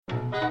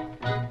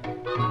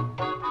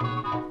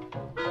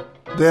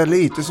Det är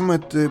lite som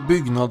ett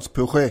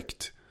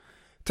byggnadsprojekt.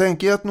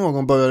 Tänk er att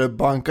någon började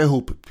banka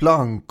ihop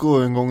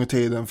plankor en gång i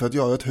tiden för att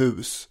göra ett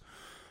hus.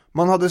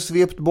 Man hade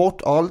svept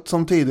bort allt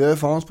som tidigare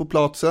fanns på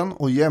platsen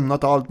och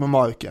jämnat allt med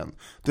marken.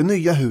 Det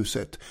nya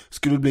huset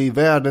skulle bli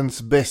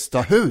världens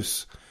bästa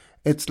hus.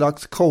 Ett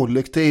slags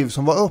kollektiv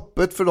som var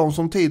öppet för de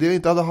som tidigare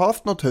inte hade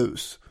haft något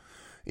hus.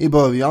 I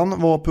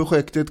början var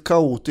projektet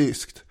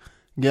kaotiskt.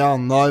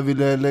 Grannar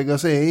ville lägga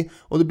sig i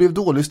och det blev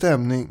dålig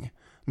stämning.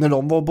 När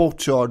de var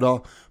bortkörda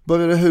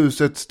började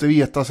huset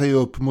streta sig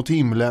upp mot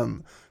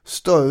himlen.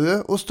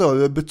 Större och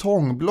större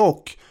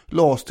betongblock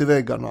lades till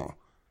väggarna.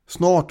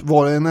 Snart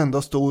var det en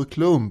enda stor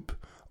klump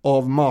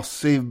av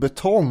massiv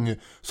betong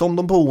som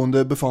de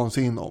boende befann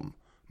sig inom.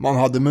 Man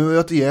hade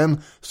murat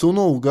igen så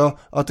noga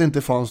att det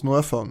inte fanns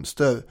några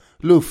fönster.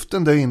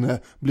 Luften där inne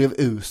blev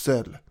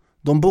usel.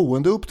 De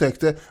boende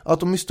upptäckte att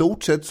de i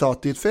stort sett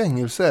satt i ett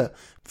fängelse,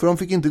 för de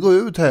fick inte gå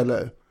ut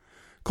heller.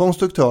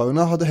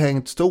 Konstruktörerna hade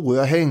hängt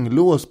stora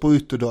hänglås på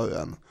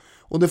ytterdörren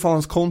och det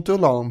fanns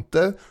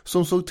kontrollanter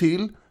som såg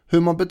till hur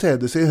man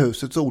betedde sig i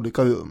husets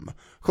olika rum.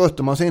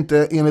 Skötte man sig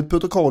inte enligt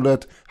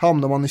protokollet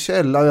hamnade man i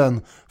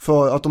källaren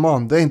för att de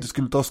andra inte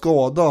skulle ta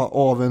skada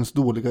av ens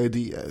dåliga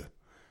idéer.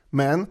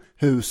 Men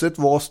huset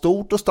var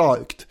stort och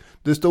starkt.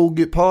 Det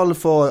stod pall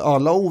för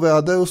alla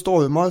oväder och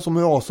stormar som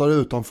rasade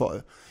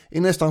utanför. I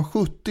nästan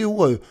 70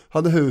 år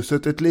hade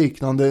huset ett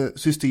liknande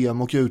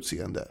system och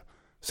utseende.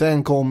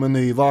 Sen kom en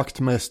ny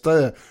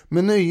vaktmästare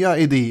med nya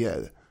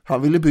idéer.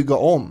 Han ville bygga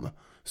om,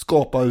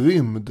 skapa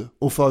rymd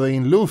och föra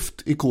in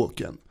luft i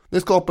kåken.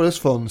 Det skapades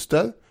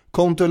fönster,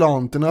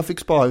 kontrollanterna fick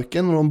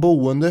sparken och de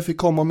boende fick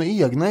komma med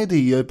egna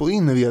idéer på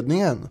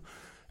inredningen.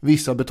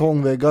 Vissa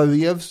betongväggar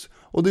revs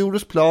och det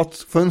gjordes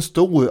plats för en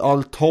stor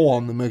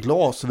altan med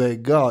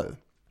glasväggar.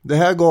 Det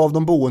här gav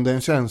de boende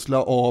en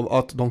känsla av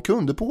att de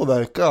kunde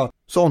påverka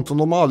sånt som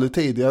de aldrig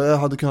tidigare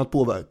hade kunnat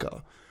påverka.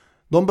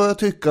 De började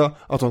tycka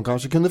att de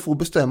kanske kunde få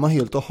bestämma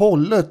helt och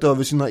hållet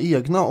över sina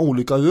egna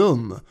olika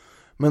rum.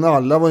 Men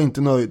alla var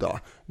inte nöjda.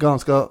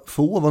 Ganska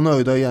få var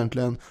nöjda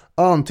egentligen.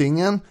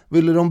 Antingen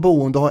ville de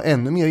boende ha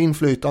ännu mer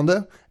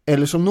inflytande,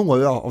 eller som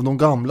några av de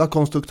gamla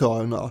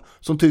konstruktörerna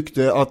som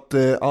tyckte att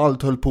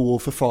allt höll på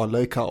att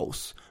förfalla i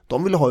kaos.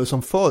 De ville ha det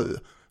som förr.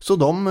 Så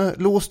de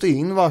låste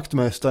in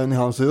vaktmästaren i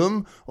hans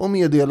rum och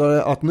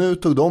meddelade att nu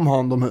tog de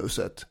hand om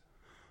huset.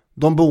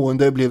 De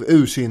boende blev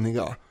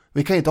ursinniga.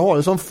 Vi kan inte ha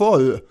det som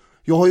förr.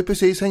 Jag har ju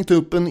precis hängt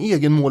upp en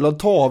egenmålad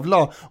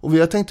tavla och vi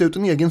har tänkt ut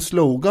en egen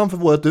slogan för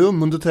vårt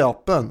rum under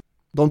trappen.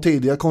 De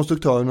tidiga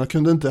konstruktörerna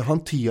kunde inte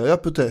hantera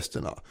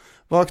protesterna.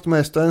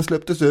 Vaktmästaren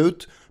släpptes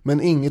ut,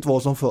 men inget var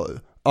som förr.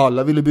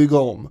 Alla ville bygga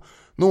om.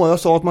 Några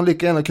sa att man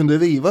lika gärna kunde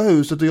riva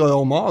huset och göra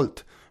om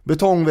allt.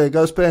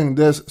 Betongväggar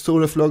sprängdes så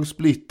det flög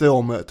splitter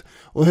om det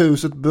och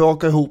huset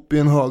brakade ihop i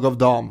en hög av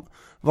damm.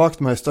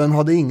 Vaktmästaren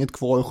hade inget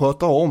kvar att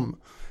sköta om.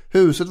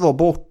 Huset var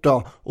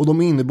borta och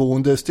de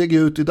inneboende steg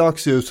ut i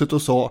dagsljuset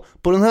och sa: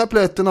 på den här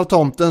plätten av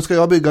tomten ska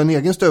jag bygga en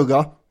egen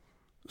stuga.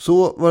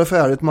 Så var det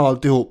färdigt med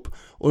alltihop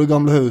och det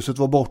gamla huset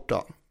var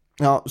borta.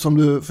 Ja, som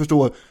du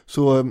förstår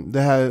så det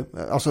här,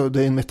 alltså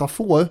det är en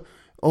metafor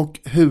och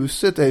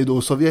huset är ju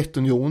då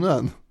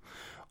Sovjetunionen.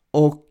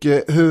 Och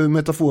hur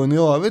metaforen i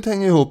övrigt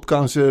hänger ihop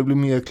kanske det blir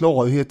mer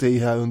klarhet i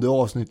här under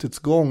avsnittets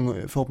gång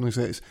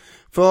förhoppningsvis.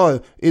 För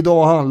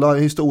idag handlar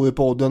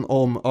historiepodden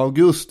om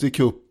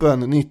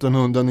augustikuppen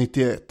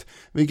 1991,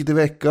 vilket i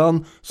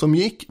veckan som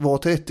gick var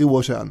 30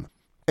 år sedan.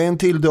 En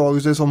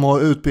tilldragelse som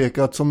har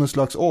utpekats som en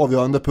slags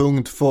avgörande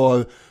punkt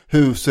för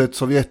huset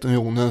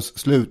Sovjetunionens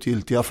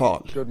slutgiltiga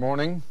fall. Good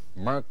morning.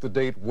 Mark the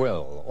date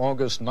well.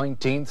 August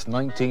 19th,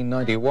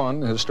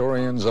 1991.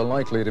 Historians are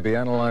likely to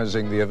be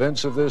analyzing the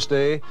events of this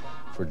day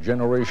for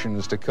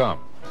generations to come.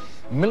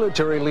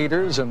 Military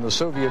leaders and the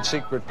Soviet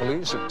secret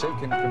police have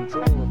taken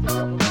control of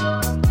the...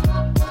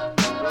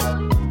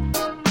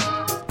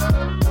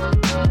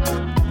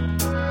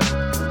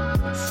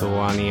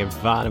 Så ni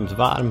är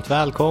varmt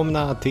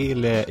välkomna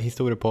till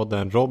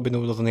historiepodden. Robin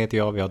Olsson heter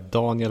jag, vi har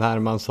Daniel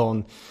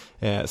Hermansson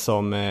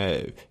som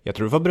jag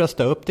tror du får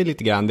brösta upp det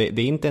lite grann. Det är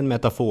inte en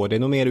metafor, det är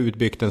nog mer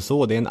utbyggt än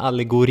så, det är en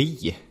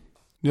allegori.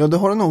 Ja, det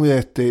har du nog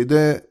rätt i.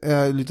 Det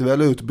är lite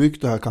väl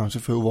utbyggt det här kanske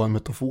för att vara en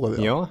metafor.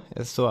 Ja,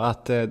 så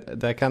att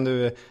där kan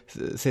du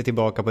se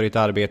tillbaka på ditt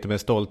arbete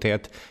med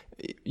stolthet.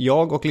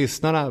 Jag och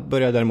lyssnarna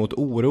börjar däremot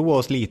oroa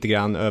oss lite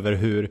grann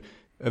över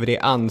det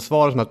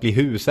ansvar som att bli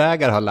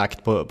husägare har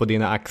lagt på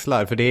dina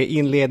axlar. För det är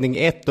inledning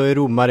 1, då är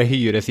romare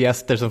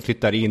hyresgäster som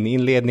flyttar in.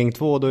 Inledning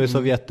 2, då är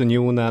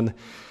Sovjetunionen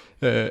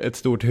ett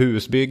stort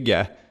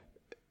husbygge.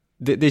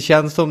 Det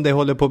känns som det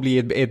håller på att bli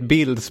ett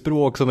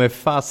bildspråk som är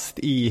fast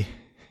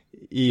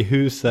i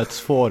husets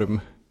form.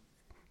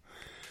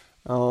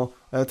 Ja,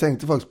 jag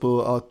tänkte faktiskt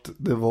på att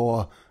det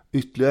var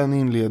ytterligare en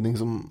inledning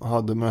som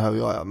hade med det här att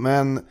göra.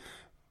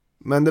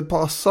 Men det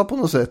passar på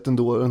något sätt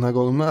ändå den här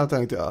gången med,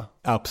 tänkte jag.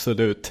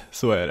 Absolut,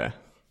 så är det.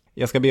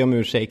 Jag ska be om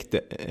ursäkt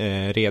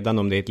redan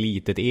om det är ett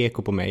litet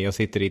eko på mig. Jag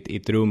sitter i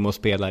ett rum och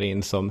spelar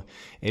in som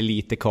är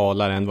lite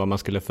kalare än vad man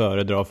skulle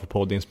föredra för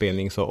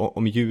poddinspelning. Så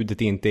om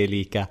ljudet inte är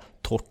lika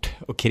torrt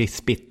och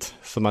krispigt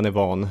som man är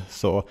van,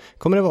 så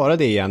kommer det vara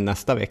det igen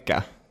nästa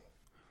vecka.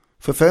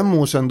 För 5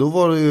 år sedan, då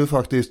var det ju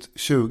faktiskt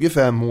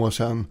 25 år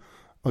sedan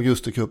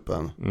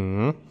Augustikuppen.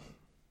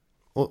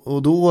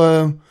 Och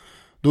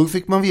då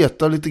fick man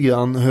veta lite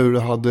grann hur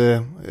det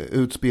hade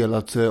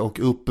utspelat sig och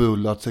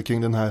upprullat sig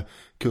kring den här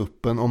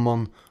kuppen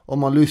om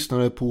man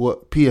lyssnade på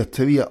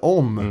P3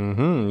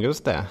 om.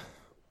 Just det.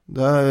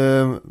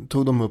 Där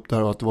tog de upp det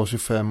här att det var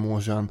 25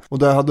 år sedan. Och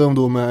där hade de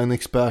då med en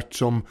expert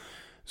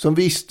som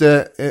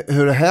visste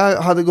hur det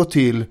här hade gått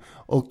till.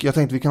 Och jag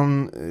tänkte vi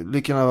kan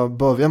lika gärna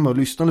börja med att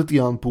lyssna lite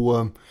grann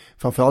på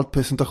framförallt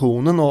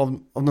presentationen av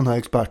den här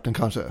experten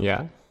kanske.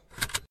 Ja.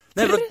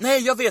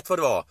 Nej, jag vet vad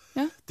det var.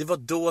 Ja. Det var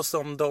då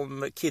som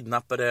de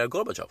kidnappade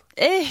Gorbachev.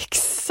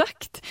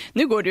 Exakt.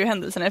 Nu går du ju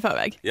händelserna i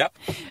förväg. Ja.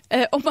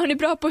 Om man är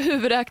bra på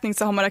huvudräkning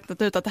så har man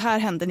räknat ut att det här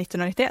hände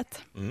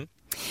 1991.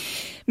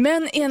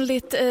 Men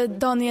enligt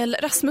Daniel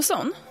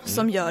Rasmusson,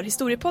 som gör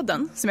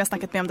Historiepodden, som jag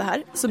snackat med om det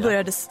här, så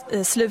började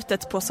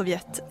slutet på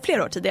Sovjet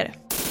flera år tidigare.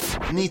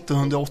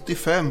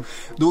 1985,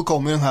 då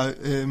kom den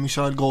här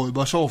Mikhail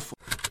Gorbachev.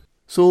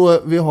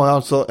 Så vi har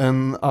alltså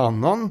en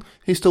annan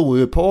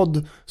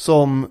historiepodd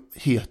som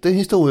heter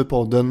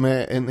Historiepodden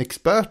med en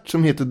expert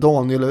som heter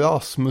Daniel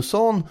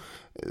Rasmusson,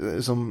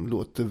 som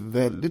låter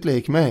väldigt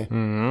lik mig.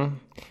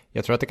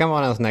 Jag tror att det kan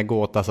vara en sån här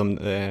gåta som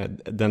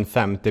den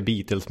 5:e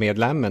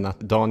Beatles-medlemmen, att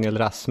Daniel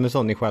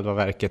Rasmusson i själva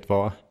verket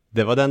var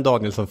den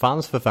Daniel som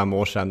fanns för 5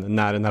 år sedan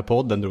när den här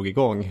podden drog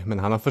igång, men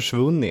han har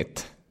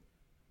försvunnit.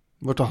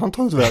 Vart har han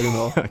tagit vägen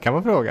då? Kan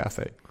man fråga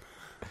sig.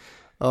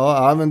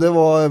 Ja, men det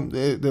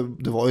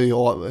var ju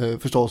jag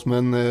förstås,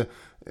 men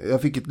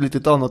jag fick ett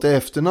litet annat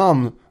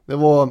efternamn. Det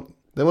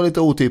var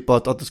lite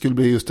otippat att det skulle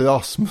bli just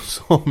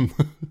Rasmusson.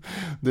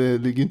 Det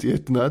ligger inte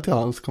jättenära till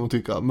hans, kan man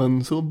tycka,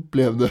 men så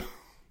blev det.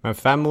 Men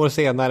 5 år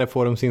senare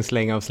får de sin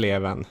släng av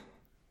sleven.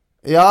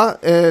 Ja,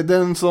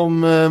 den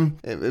som,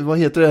 vad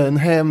heter det, en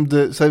hämnd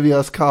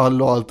serveras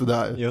kall och allt det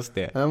där. Just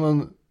det. Ja,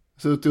 men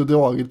suttit och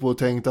dragit på och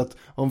tänkt att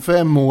om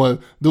 5 år,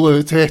 då är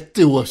det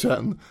 30 år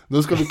sedan.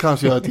 Då ska vi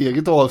kanske göra ett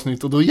eget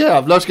avsnitt och då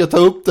jävlar ska jag ta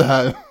upp det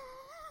här.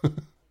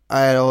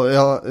 Nej då,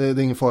 det är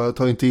ingen fara, jag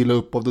tar inte illa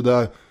upp av det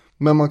där.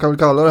 Men man kan väl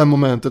kalla det här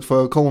momentet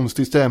för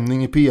konstig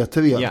stämning i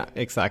P3. Ja,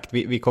 exakt.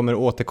 Vi kommer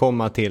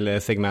återkomma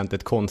till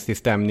segmentet konstig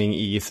stämning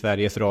i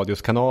Sveriges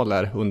Radios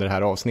kanaler under det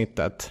här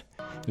avsnittet.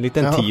 En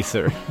liten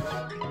teaser.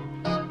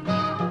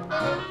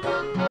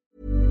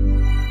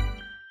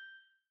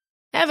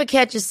 Ever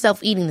catch yourself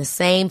eating the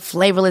same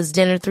flavorless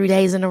dinner 3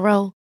 days in a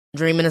row?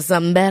 Dreaming of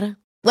something better?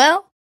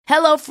 Well,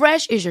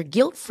 HelloFresh is your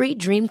guilt-free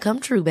dream come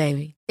true,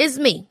 baby. It's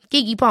me,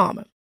 Keke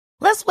Palmer.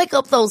 Let's wake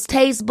up those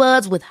taste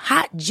buds with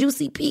hot,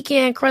 juicy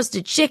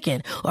pecan-crusted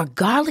chicken or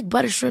garlic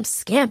butter shrimp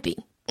scampi.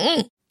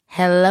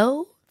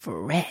 Hello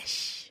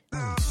Fresh.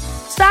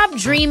 Stop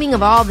dreaming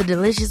of all the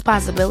delicious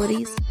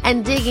possibilities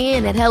and dig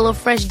in at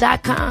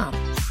HelloFresh.com.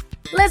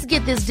 Let's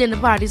get this dinner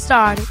party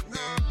started.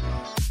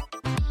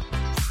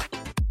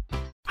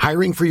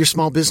 Hiring for your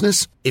small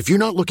business? If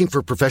you're not looking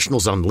for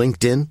professionals on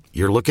LinkedIn,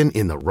 you're looking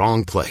in the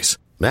wrong place.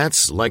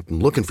 That's like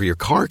looking for your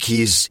car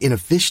keys in a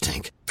fish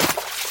tank.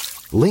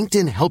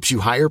 LinkedIn helps you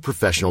hire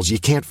professionals you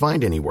can't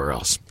find anywhere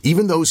else,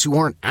 even those who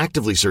aren't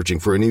actively searching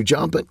for a new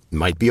job but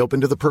might be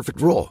open to the perfect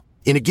role.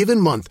 In a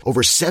given month,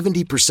 over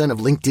 70%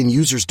 of LinkedIn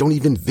users don't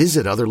even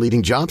visit other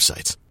leading job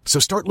sites. So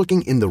start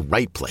looking in the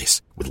right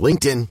place. With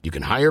LinkedIn, you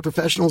can hire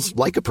professionals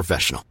like a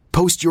professional.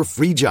 Post your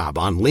free job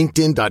on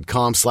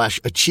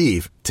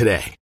linkedin.com/achieve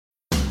today.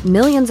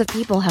 Millions of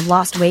people have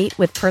lost weight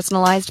with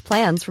personalized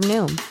plans from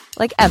Noom.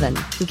 Like Evan,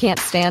 who can't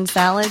stand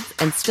salads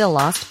and still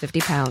lost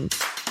 50 pounds.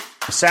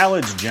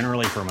 Salads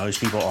generally for most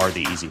people are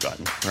the easy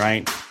button,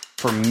 right?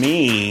 For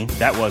me,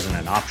 that wasn't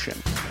an option.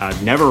 I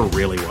never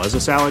really was a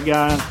salad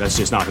guy. That's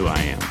just not who I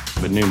am.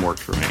 But Noom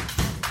worked for me.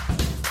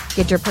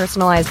 Get your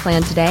personalized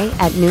plan today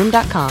at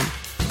Noom.com.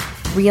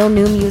 Real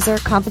Noom user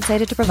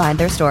compensated to provide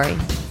their story.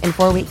 In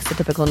 4 weeks, the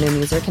typical Noom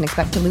user can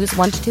expect to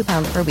lose 1 to 2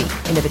 pounds per week.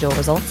 Individual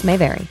results may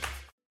vary.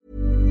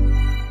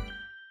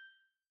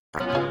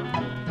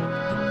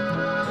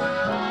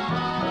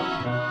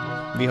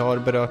 Vi har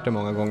berört det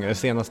många gånger,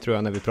 senast tror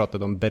jag när vi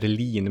pratade om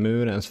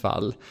Berlinmurens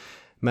fall.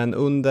 Men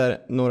under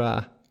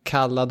några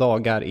kalla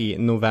dagar i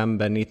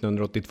november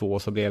 1982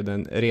 så blev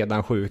den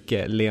redan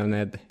sjuke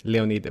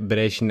Leonid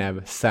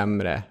Brezhnev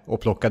sämre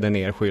och plockade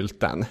ner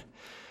skylten.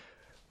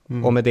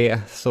 Och med det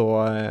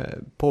så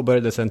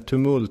påbörjades en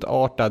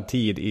tumultartad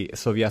tid i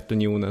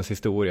Sovjetunionens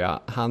historia.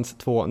 Hans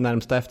 2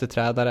 närmsta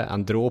efterträdare,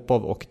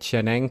 Andropov och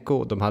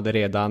Tjernenko, de hade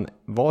redan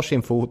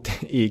varsin fot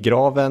i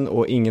graven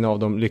och ingen av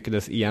dem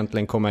lyckades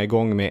egentligen komma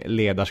igång med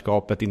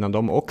ledarskapet innan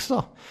de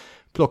också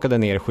plockade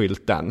ner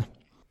skylten.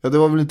 Ja, det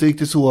var väl inte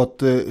riktigt så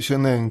att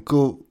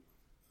Tjernenko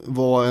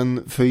var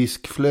en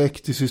frisk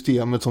fläkt i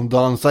systemet som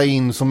dansade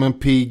in som en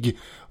pigg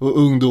och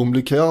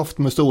ungdomlig kraft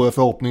med stora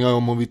förhoppningar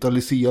om att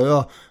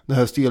vitalisera det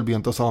här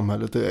stelbenta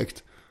samhället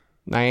direkt.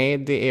 Nej,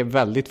 det är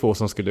väldigt få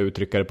som skulle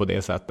uttrycka det på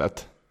det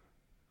sättet.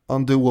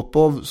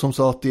 Andropov, som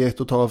satt i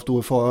 1,5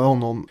 år före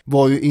honom,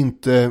 var ju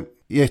inte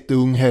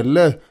jätteung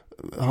heller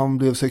han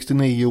blev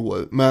 69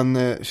 år.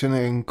 Men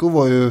Tjernenko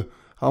var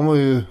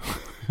ju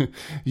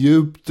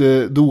djupt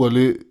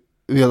dålig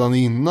redan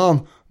innan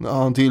när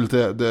han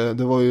tillträdde.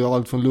 Det var ju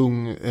allt från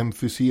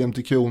lungemfysem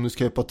till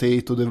kronisk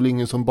hepatit, och det är väl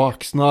ingen som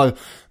baxnar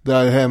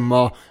där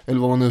hemma, eller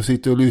vad man nu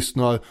sitter och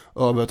lyssnar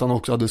över, att han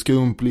också hade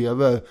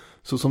skrumplever.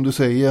 Så som du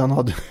säger, han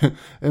hade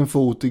en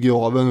fot i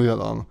graven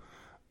redan.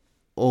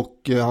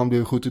 Och han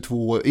blev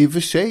 72 år. I och för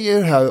sig är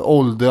det här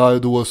åldrar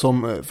då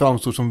som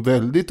framstår som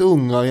väldigt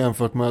unga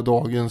jämfört med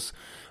dagens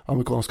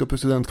amerikanska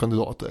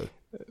presidentkandidater.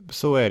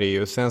 Så är det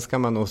ju. Sen ska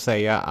man nog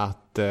säga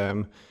att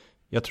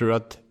jag tror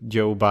att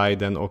Joe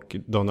Biden och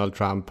Donald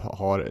Trump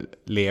har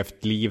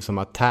levt liv som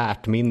har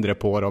tärt mindre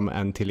på dem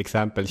än till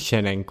exempel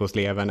Tjernenkos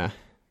leverne.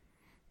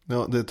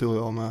 Ja, det tror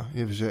jag med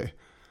i och för sig.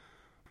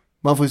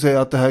 Man får ju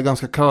säga att det här är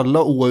ganska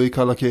kalla år i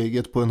kalla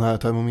kriget på den här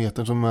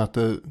termometern som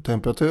mäter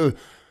temperatur.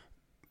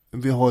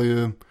 Vi har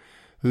ju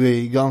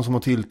Reagan som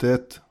har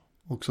tillträtt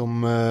och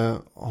som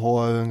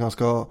har en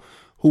ganska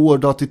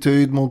hård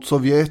attityd mot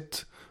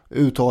Sovjet.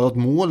 Uttalat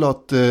mål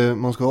att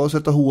man ska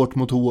sätta hårt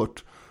mot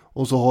hårt.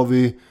 Och så har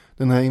vi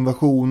den här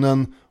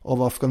invasionen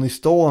av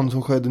Afghanistan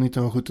som skedde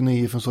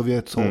 1979 från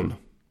Sovjets håll.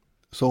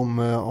 Som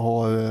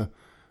har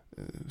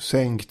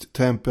sänkt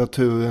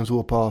temperaturen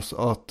så pass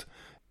att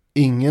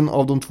ingen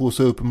av de två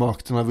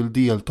supermakterna vill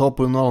delta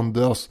på den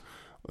andras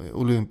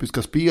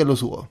olympiska spel och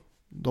så.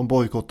 De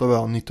bojkottade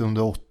varandra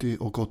 1980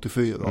 och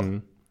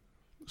 84.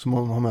 Så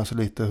man har med sig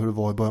lite hur det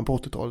var i början på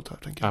 80-talet här,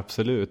 tänker jag.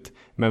 Absolut.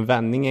 Men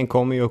vändningen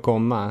kommer ju att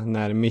komma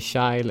när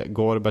Mikhail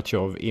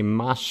Gorbachev i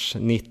mars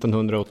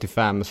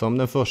 1985 som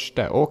den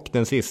första och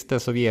den sista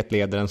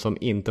Sovjetledaren som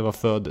inte var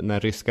född när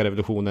ryska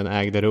revolutionen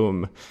ägde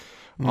rum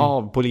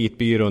av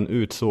politbyrån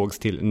utsågs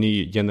till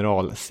ny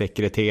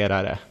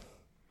generalsekreterare.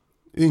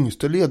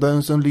 Yngste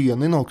ledaren sedan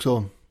Lenin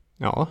också.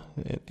 Ja,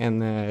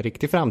 en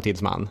riktig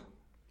framtidsman.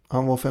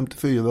 Han var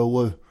 54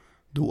 år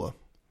då.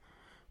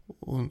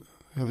 Och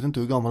jag vet inte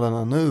hur gammal han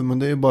är nu, men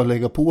det är bara att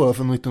lägga på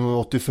från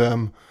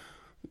 1985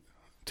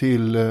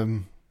 till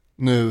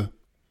nu.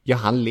 Ja,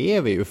 han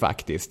lever ju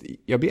faktiskt.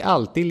 Jag blir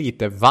alltid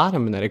lite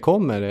varm när det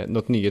kommer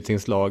något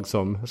nyhetsinslag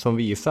som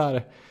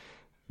visar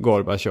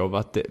Gorbachev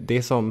att det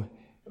är som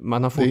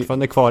man har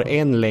fortfarande kvar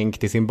en länk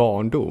till sin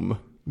barndom.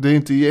 Det är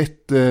inte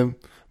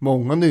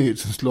jättemånga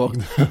nyhetsinslag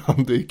där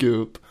han dyker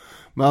upp.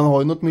 Men han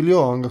har ju något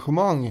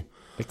miljöengagemang.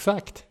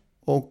 Exakt.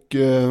 Och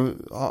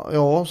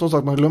ja, som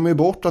sagt, man glömmer ju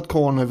bort att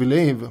karln är vid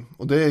liv.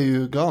 Och det är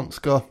ju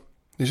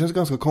det känns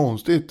ganska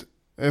konstigt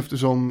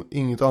eftersom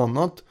inget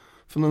annat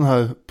från den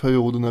här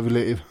perioden är vid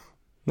liv.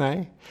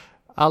 Nej,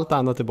 allt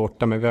annat är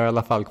borta, men vi har i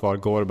alla fall kvar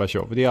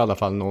Gorbachev. Det är i alla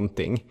fall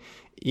någonting.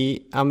 I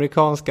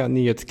amerikanska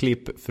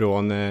nyhetsklipp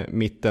från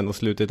mitten och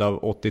slutet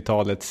av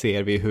 80-talet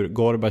ser vi hur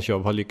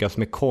Gorbachev har lyckats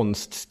med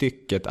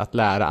konststycket att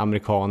lära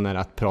amerikaner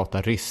att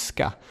prata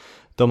ryska.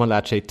 De har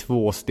lärt sig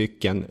 2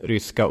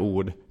 ryska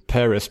ord.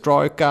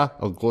 Perestroika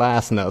och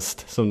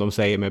glasnost, som de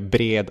säger med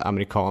bred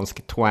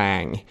amerikansk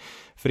twang.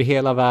 För i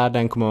hela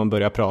världen kommer man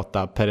börja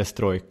prata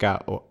perestroika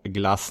och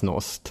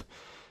glasnost.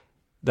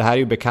 Det här är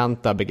ju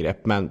bekanta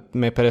begrepp, men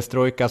med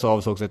perestroika så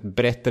avsågs ett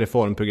brett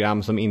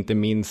reformprogram som inte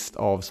minst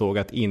avsåg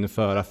att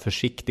införa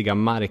försiktiga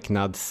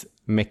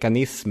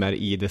marknadsmekanismer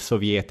i det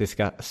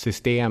sovjetiska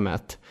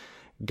systemet.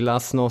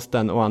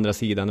 Glasnosten å andra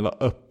sidan var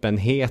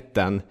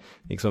öppenheten.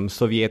 Liksom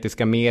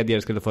sovjetiska medier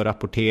skulle få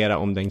rapportera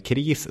om den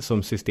kris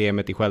som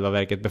systemet i själva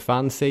verket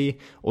befann sig i,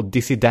 och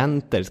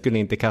dissidenter skulle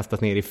inte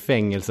kastas ner i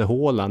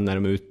fängelsehålan när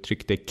de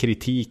uttryckte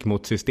kritik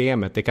mot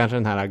systemet. Det är kanske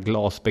den här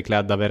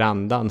glasbeklädda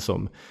verandan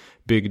som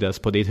byggdes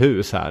på ditt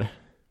hus här.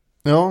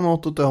 Ja,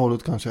 något åt det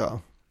hållet kanske,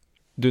 ja.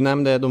 Du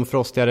nämnde de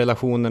frostiga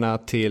relationerna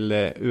till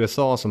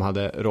USA som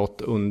hade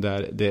rått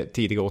under det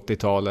tidiga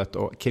 80-talet,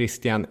 och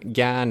Christian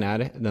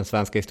Gerner, den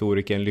svenska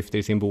historikern, lyfter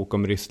i sin bok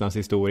om Rysslands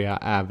historia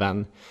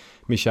även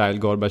Mikhail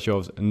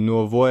Gorbachevs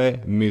Novoe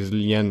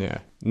Myslenie,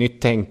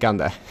 nytt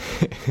tänkande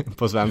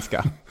på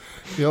svenska.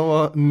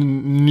 Ja,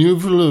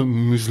 Novoe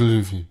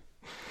Myslenie.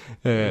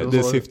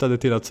 Det syftade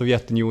till att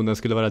Sovjetunionen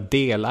skulle vara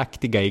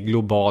delaktiga i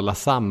globala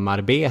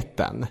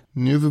samarbeten.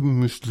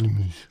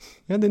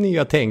 Ja, det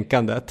nya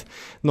tänkandet.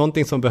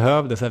 Någonting som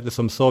behövdes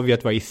eftersom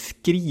Sovjet var i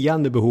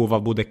skriande behov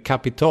av både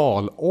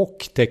kapital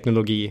och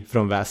teknologi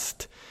från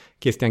väst.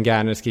 Christian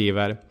Gerner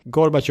skriver: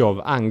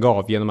 Gorbachev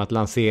angav genom att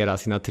lansera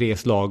sina 3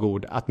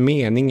 slagord att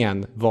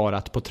meningen var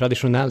att på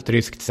traditionellt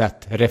ryskt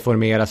sätt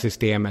reformera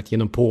systemet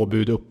genom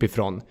påbud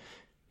uppifrån.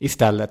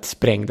 Istället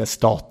sprängdes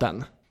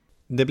staten.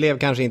 Det blev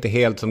kanske inte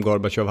helt som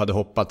Gorbachev hade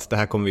hoppats. Det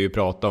här kommer vi ju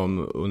prata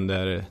om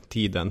under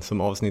tiden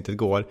som avsnittet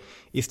går.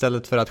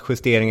 Istället för att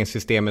justeringen i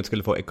systemet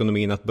skulle få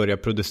ekonomin att börja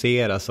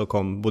producera, så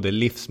kom både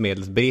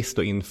livsmedelsbrist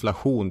och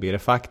inflation bli det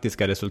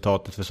faktiska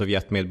resultatet för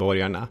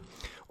Sovjetmedborgarna.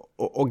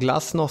 Och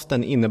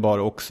glasnosten innebar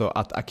också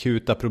att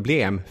akuta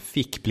problem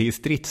fick bli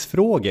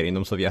stridsfrågor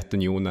inom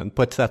Sovjetunionen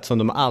på ett sätt som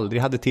de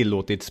aldrig hade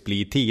tillåtits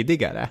bli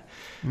tidigare.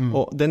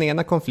 Och den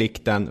ena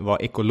konflikten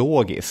var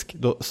ekologisk,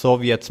 då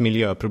Sovjets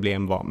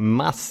miljöproblem var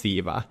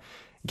massiva.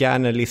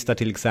 Gerner listar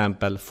till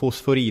exempel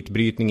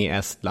fosforitbrytning i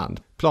Estland,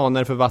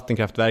 Planer för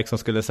vattenkraftverk som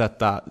skulle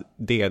sätta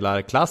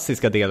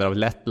klassiska delar av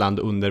Lettland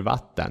under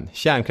vatten.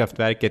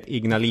 Kärnkraftverket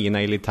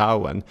Ignalina i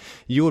Litauen.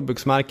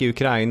 Jordbruksmark i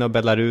Ukraina och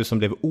Belarus som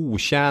blev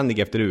otjänlig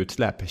efter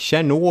utsläpp.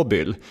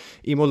 Tjernobyl.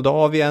 I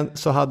Moldavien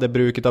så hade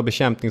bruket av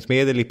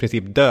bekämpningsmedel i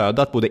princip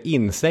dödat både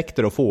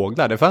insekter och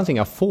fåglar. Det fanns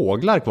inga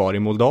fåglar kvar i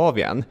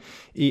Moldavien.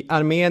 I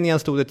Armenien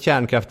stod ett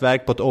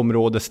kärnkraftverk på ett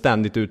område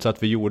ständigt utsatt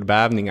för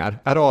jordbävningar.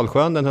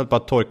 Aralsjön höll på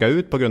att torka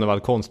ut på grund av all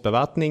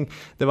konstbevattning.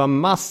 Det var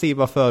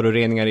massiva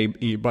föroreningar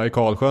i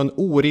Baikalsjön,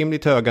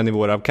 orimligt höga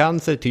nivåer av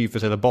cancer,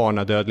 tyfus eller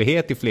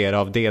barnadödlighet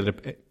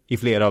i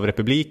flera av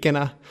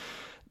republikerna.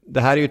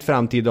 Det här är ju ett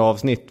framtida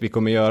avsnitt vi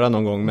kommer göra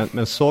någon gång,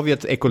 men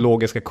Sovjets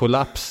ekologiska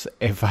kollaps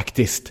är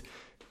faktiskt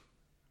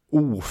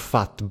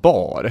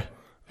ofattbar.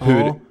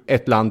 Hur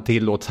ett land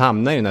tillåts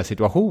hamna i den här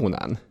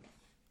situationen.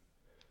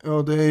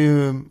 Ja, det är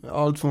ju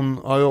allt från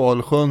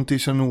Aralsjön till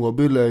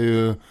Tjernobyl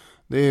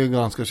det är ju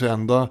ganska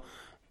kända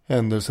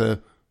händelser.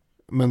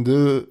 Men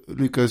du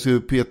lyckades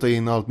ju peta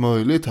in allt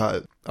möjligt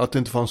här. Att det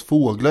inte fanns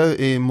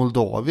fåglar i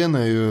Moldavien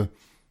är ju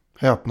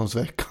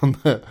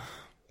häpnadsväckande.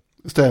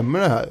 Stämmer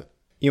det här?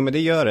 Jo, men det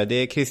gör det. Det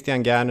är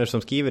Christian Gerner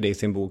som skriver det i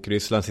sin bok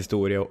Rysslands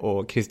historia,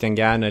 och Christian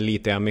Gerner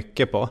litar jag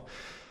mycket på.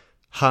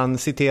 Han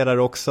citerar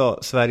också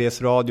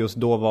Sveriges Radios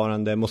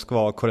dåvarande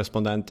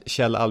Moskva-korrespondent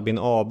Kjell Albin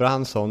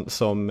Abrahamsson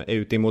som är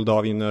ute i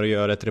Moldavien och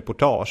gör ett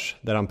reportage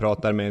där han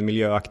pratar med en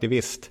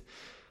miljöaktivist.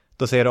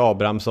 Då säger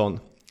Abrahamsson: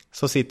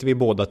 så sitter vi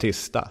båda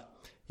tysta.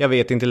 Jag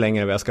vet inte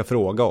längre vad jag ska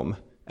fråga om.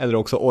 Eller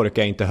också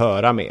orkar jag inte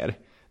höra mer.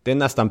 Det är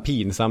nästan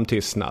pinsam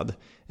tystnad.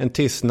 En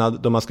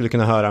tystnad då man skulle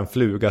kunna höra en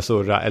fluga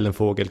surra eller en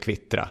fågel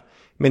kvittra.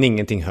 Men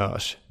ingenting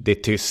hörs. Det är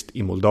tyst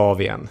i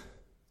Moldavien.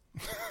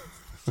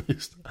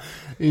 Just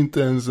det. Inte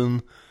ens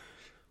en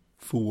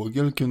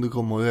fågel kunde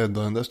komma och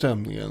rädda den där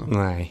stämningen.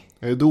 Nej.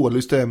 Det är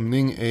dålig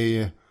stämning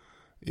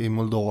i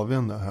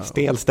Moldavien det här.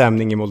 Stel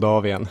stämning i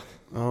Moldavien.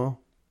 Ja.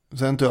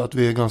 Sen tror jag att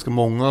vi är ganska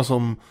många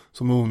som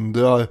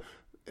undrar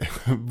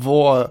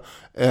vad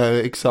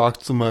är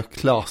exakt som är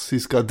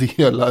klassiska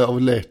delar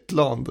av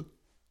Lettland?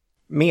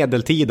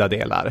 Medeltida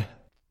delar.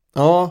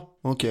 Ja,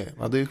 okej.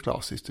 Ja, det är ju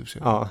klassiskt i och för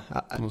sig. Ja,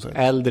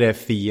 äldre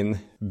fin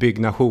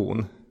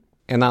byggnation.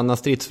 En annan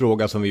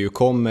stridsfråga som vi ju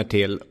kommer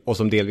till och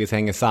som delvis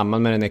hänger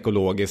samman med den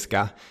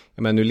ekologiska.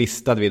 Men nu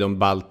listade vi de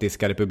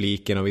baltiska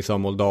republikerna och vi sa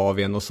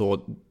Moldavien och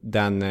så.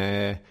 Den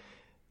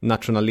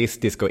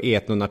nationalistiska och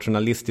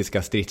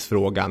etnonationalistiska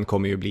stridsfrågan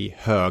kommer ju bli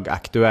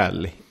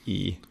högaktuell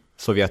i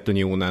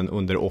Sovjetunionen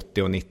under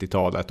 80- och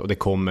 90-talet, och det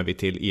kommer vi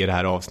till i det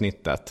här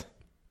avsnittet.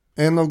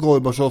 En av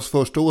Gorbatjovs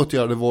första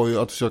åtgärder var ju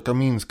att försöka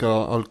minska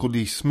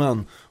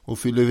alkoholismen och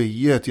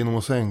fylleriet genom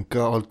att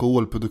sänka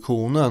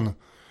alkoholproduktionen.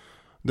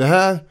 Det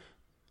här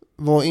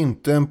var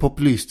inte en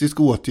populistisk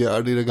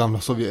åtgärd i det gamla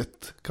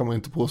Sovjet, kan man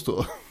inte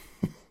påstå.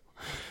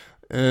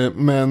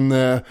 Men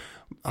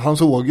han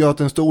såg ju att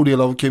en stor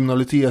del av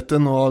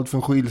kriminaliteten och allt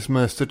från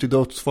skilsmässor till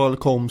dödsfall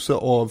kom sig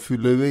av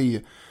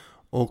fylleri.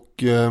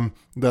 Och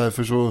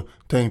därför så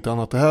tänkte han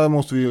att det här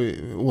måste vi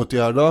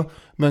åtgärda.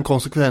 Men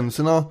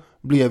konsekvenserna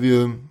blev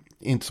ju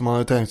inte som man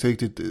hade tänkt sig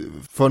riktigt.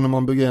 För när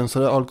man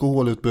begränsade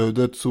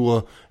alkoholutbudet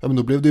så men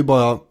då blev det ju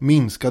bara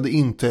minskade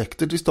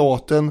intäkter till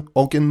staten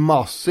och en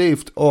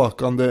massivt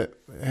ökande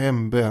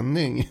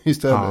hembränning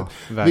istället.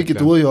 Ja, vilket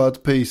då gör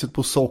att priset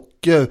på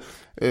socker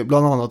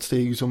bland annat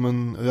stiger som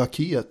en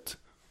raket.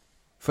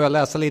 Får jag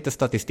läsa lite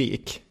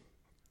statistik?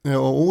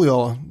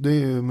 Ja, det är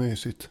ju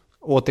mysigt.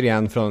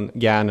 Återigen från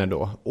Gerner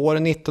då. År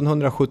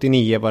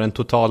 1979 var den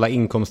totala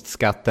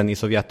inkomstskatten i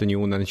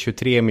Sovjetunionen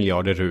 23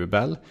 miljarder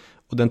rubel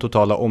och den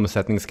totala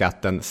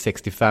omsättningsskatten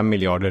 65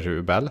 miljarder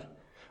rubel.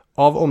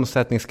 Av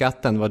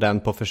omsättningsskatten var den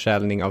på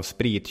försäljning av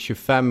sprit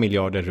 25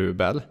 miljarder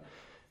rubel.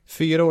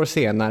 4 år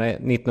senare,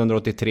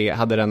 1983,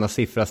 hade denna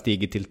siffra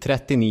stigit till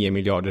 39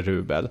 miljarder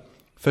rubel.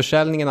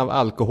 Försäljningen av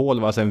alkohol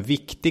var alltså en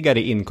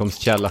viktigare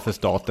inkomstkälla för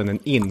staten än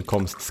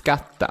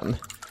inkomstskatten.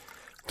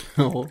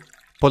 Ja.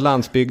 På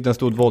landsbygden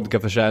stod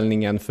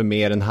vodkaförsäljningen för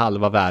mer än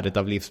halva värdet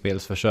av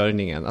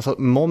livsmedelsförsörjningen. Alltså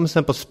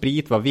momsen på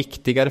sprit var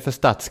viktigare för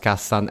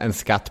statskassan än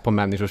skatt på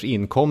människors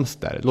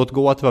inkomster. Låt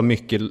gå att det var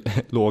mycket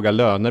låga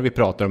löner vi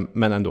pratar om,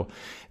 men ändå.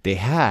 Det är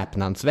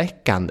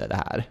häpnadsväckande det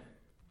här.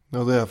 Ja,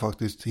 det är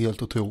faktiskt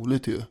helt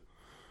otroligt ju.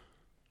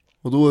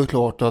 Och då är det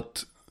klart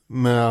att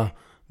med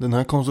den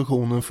här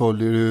konsumtionen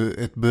följer ju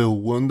ett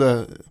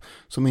beroende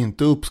som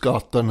inte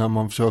uppskattar när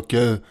man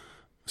försöker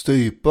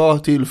strypa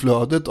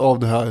tillflödet av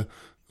det här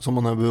som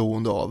man är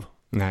beroende av.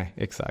 Nej,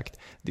 exakt.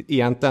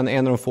 Egentligen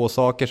en av de få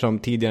saker som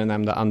tidigare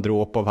nämnda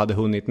Andropov hade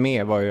hunnit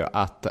med var ju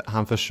att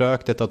han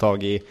försökte ta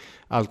tag i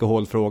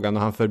alkoholfrågan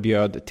och han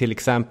förbjöd till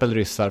exempel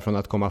ryssar från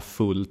att komma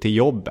full till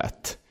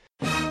jobbet.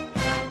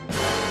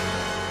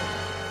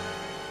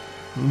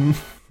 Mm.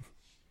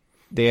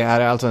 Det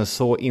är alltså en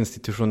så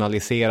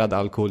institutionaliserad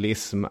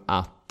alkoholism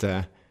att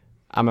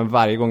men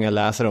varje gång jag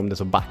läser om det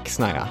så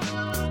baxnar jag.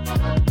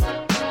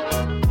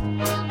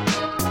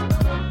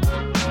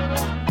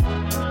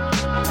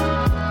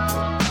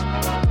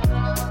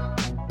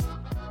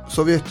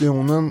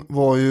 Sovjetunionen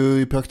var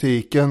ju i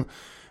praktiken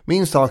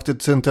minst sagt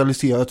ett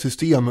centraliserat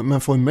system,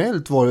 men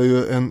formellt var det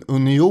ju en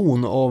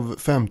union av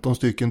 15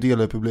 stycken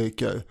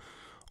delrepubliker.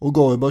 Och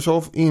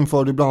Gorbatjov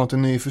införde bland annat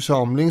en ny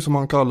församling som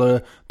han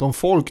kallade de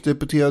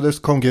folkdeputerades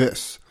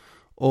kongress.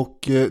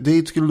 Och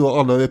dit skulle då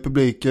alla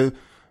republiker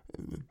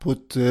på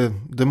ett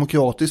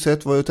demokratiskt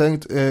sätt, var det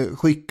tänkt,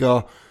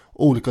 skicka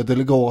olika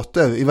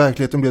delegater. I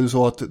verkligheten blev det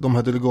så att de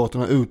här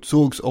delegaterna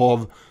utsågs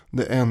av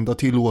det enda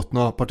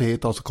tillåtna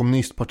partiet, alltså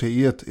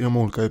kommunistpartiet i de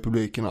olika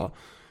republikerna.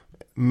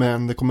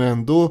 Men det kommer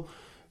ändå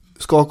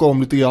skaka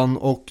om lite grann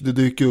och det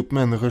dyker upp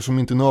människor som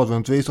inte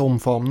nödvändigtvis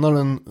omfamnar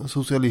den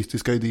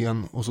socialistiska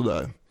idén och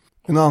sådär.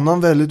 En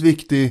annan väldigt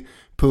viktig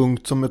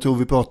punkt som jag tror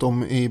vi pratar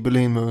om i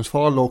Berlinmurens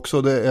fall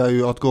också, det är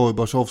ju att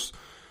Gorbatjovs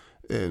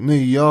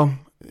nya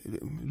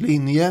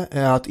linje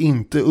är att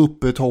inte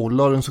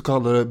upprätthålla den så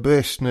kallade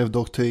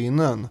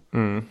Brezhnev-doktrinen.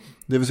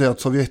 Det vill säga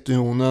att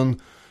Sovjetunionen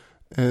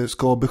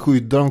ska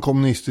beskydda de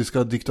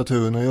kommunistiska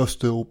diktaturerna i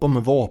Östeuropa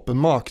med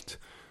vapenmakt.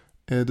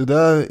 Det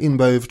där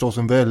innebär ju förstås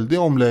en väldig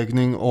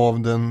omläggning av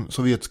den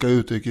sovjetiska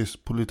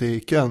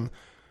utrikespolitiken.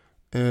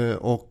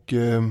 Och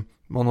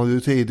man har ju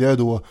tidigare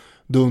då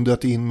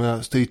dundrat in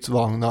med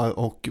stridsvagnar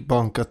och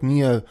bankat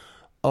ner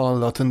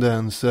alla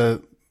tendenser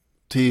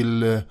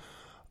till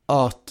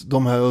att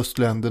de här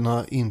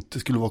östländerna inte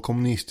skulle vara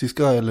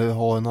kommunistiska eller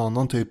ha en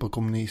annan typ av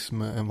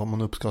kommunism än vad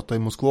man uppskattar i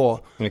Moskva.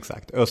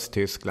 Exakt,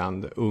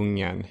 Östtyskland,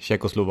 Ungern,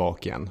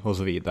 Tjeckoslovakien och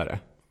så vidare.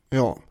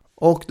 Ja,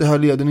 och det här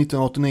leder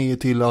 1989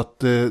 till att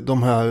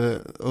de här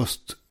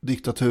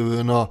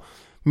östdiktaturerna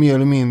mer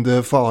eller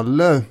mindre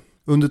faller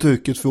under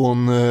trycket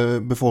från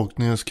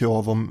befolkningens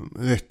krav om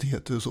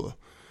rättigheter och så.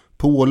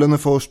 Polen är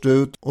först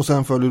ut och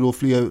sen följer då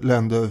fler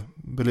länder,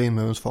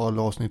 Berlinmurens fall,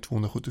 avsnitt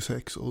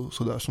 276 och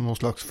sådär, som någon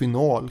slags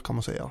final kan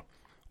man säga.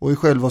 Och i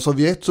själva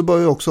Sovjet så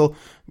börjar också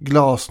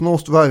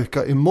glasnost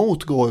verka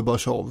emot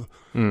Gorbatjov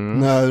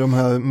när de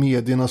här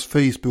mediernas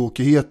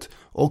frispråkighet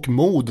och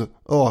mod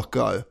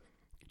ökar.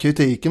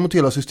 Kritiken mot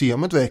hela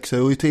systemet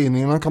växer och i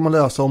tidningarna kan man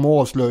läsa om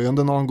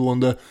avslöjanden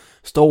angående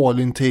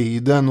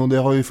Stalin-tiden och det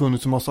har ju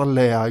funnits en massa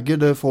läger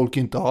där folk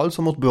inte alls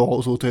har mått bra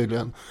och så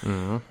tydligen.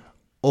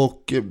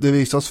 Och det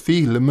visas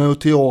filmer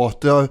och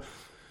teatrar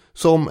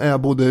som är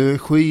både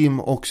regim-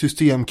 och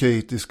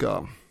systemkritiska.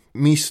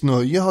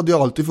 Missnöje hade ju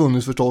alltid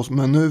funnits förstås,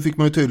 men nu fick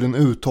man ju tydligen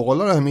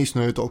uttala det här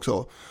missnöjet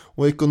också.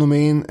 Och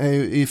ekonomin är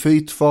ju i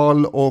fritt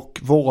fall och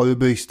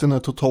varubristen är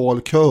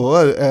total,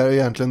 köer är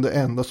egentligen det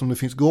enda som det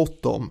finns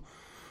gott om.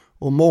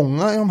 Och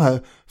många i de här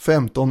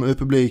 15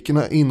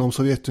 republikerna inom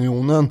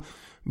Sovjetunionen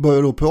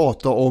börjar då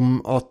prata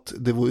om att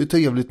det vore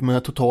trevligt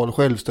med total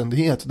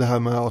självständighet. Det här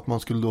med att man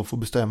skulle då få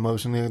bestämma över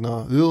sina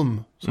egna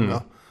rum, som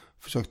jag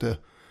försökte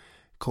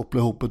koppla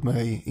ihop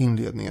med i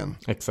inledningen.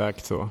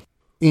 Exakt så.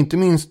 Inte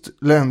minst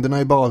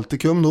länderna i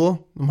Baltikum då,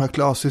 de här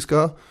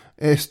klassiska,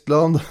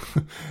 Estland,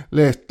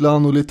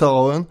 Lettland och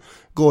Litauen.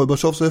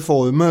 Gorbatjovs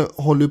reformer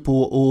håller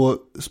på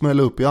att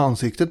smälla upp i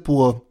ansiktet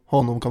på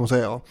honom kan man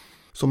säga.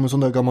 Som en sån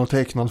där gammal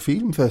tecknad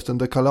film förresten,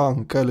 där Kalle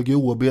Anka eller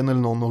Gråben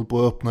eller någon håller på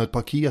att öppna ett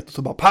paket och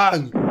så bara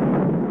pang!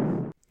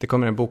 Det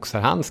kommer en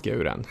boxarhandske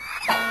ur den.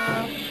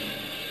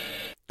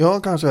 Ja,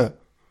 kanske.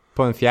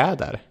 På en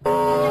fjäder.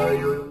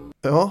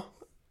 Ja,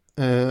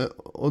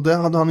 och det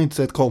hade han inte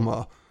sett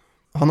komma.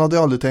 Han hade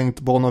aldrig tänkt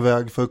bana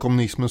väg för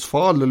kommunismens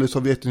fall eller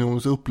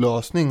Sovjetunionens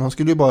upplösning. Han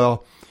skulle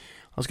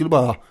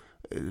bara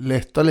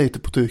lätta lite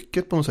på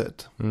trycket på något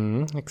sätt.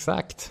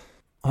 Exakt.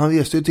 Han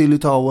reste ju till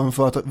Litauen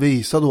för att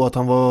visa då att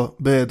han var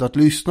beredd att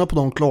lyssna på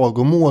de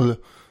klagomål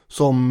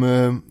som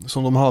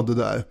de hade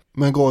där.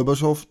 Men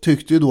Gorbatjov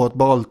tyckte ju då att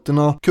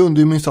balterna kunde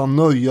ju minsann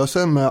nöja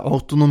sig med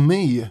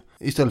autonomi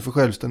istället för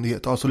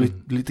självständighet. Alltså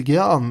lite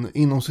grann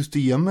inom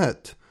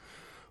systemet.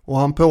 Och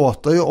han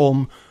pratar ju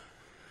om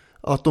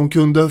att de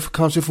kunde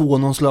kanske få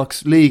någon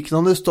slags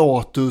liknande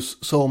status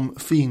som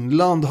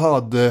Finland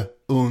hade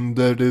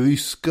under det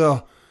ryska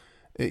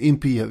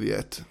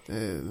imperiet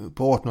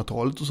på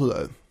 1800-talet och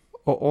sådär.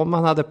 Och om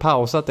han hade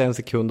pausat en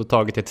sekund och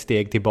tagit ett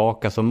steg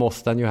tillbaka så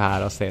måste han ju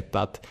här ha sett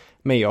att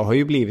men jag har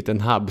ju blivit en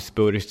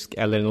habsburgsk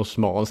eller en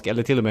osmansk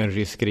eller till och med en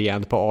rysk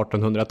regent på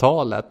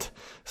 1800-talet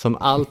som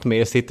allt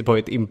mer sitter på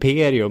ett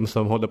imperium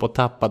som håller på att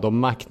tappa de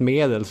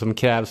maktmedel som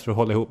krävs för att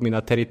hålla ihop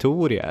mina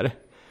territorier.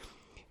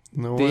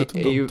 Det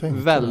är ju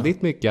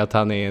väldigt mycket att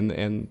han är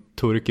en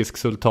turkisk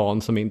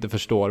sultan som inte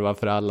förstår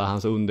varför alla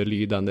hans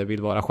underlydande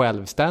vill vara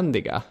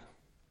självständiga.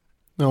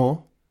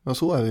 Ja,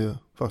 så är det ju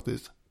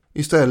faktiskt.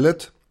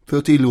 Istället för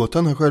att tillåta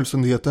den här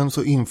självständigheten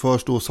så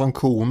införs då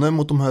sanktioner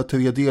mot de här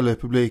 3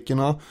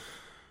 delrepublikerna.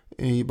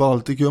 I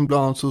Baltikum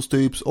bland annat så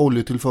stryps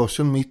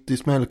oljetillförseln mitt i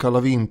smällkalla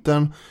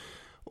vintern.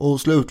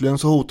 Och slutligen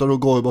så hotar då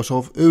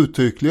Gorbatjov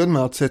uttryckligen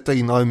med att sätta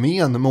in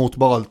armén mot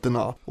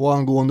balterna. Och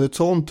angående ett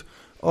sånt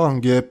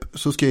angrepp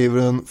så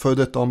skriver den för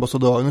detta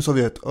ambassadören i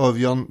Sovjet,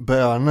 Örjan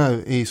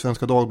Berner, i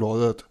Svenska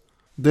Dagbladet.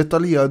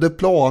 Detaljerade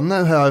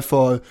planer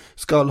härför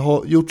ska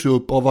ha gjorts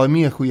upp av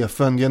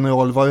arméchefen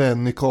general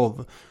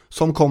Varenikov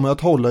som kommer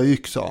att hålla i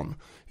yxan.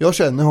 Jag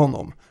känner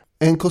honom.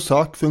 En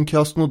kosack från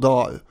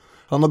Krasnodar.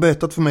 Han har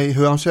berättat för mig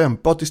hur han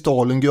kämpat i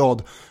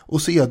Stalingrad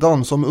och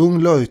sedan som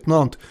ung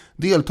löjtnant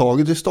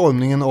deltagit i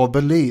stormningen av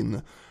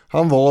Berlin.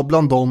 Han var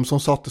bland dem som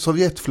satte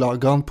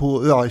Sovjetflaggan på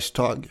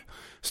Reichstag.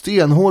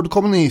 Stenhård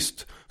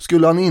kommunist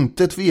skulle han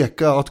inte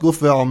tveka att gå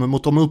fram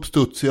mot de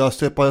uppstudsiga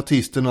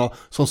separatisterna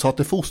som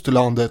satte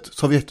fosterlandet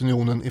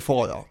Sovjetunionen i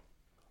fara.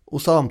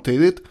 Och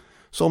samtidigt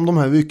som de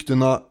här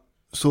ryktena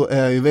så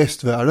är ju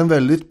västvärlden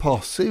väldigt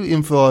passiv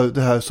inför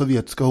det här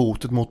sovjetiska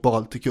hotet mot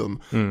Baltikum.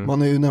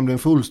 Man är ju nämligen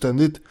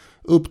fullständigt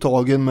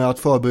upptagen med att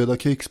förbereda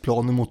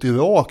krigsplaner mot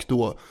Irak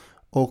då.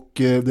 Och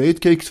det är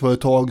ett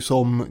krigsföretag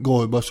som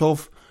Gorbachev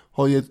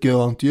har gett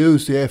grönt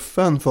ljus i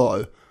FN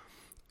för.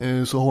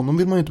 Så honom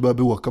vill man ju inte börja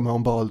bråka med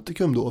om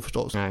Baltikum då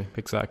förstås. Nej,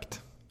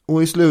 exakt.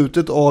 Och i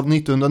slutet av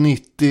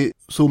 1990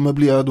 så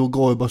möblerar då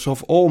Gorbachev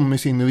om i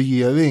sin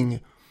regering.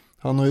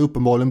 Han har ju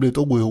uppenbarligen blivit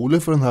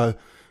orolig för den här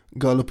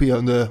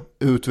galopperande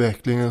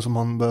utvecklingen som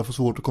han börjar få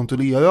svårt att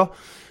kontrollera.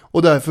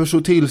 Och därför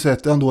så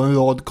tillsätter han då en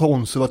rad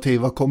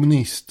konservativa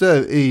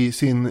kommunister i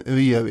sin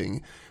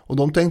regering. Och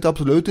de tänkte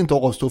absolut inte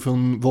avstå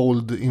från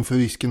våld inför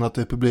risken att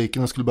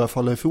republikerna skulle börja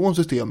falla ifrån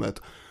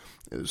systemet.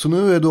 Så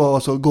nu är då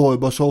alltså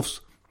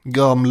Gorbachevs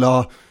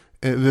gamla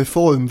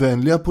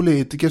reformvänliga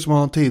politiker som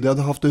han tidigare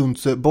hade haft runt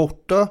sig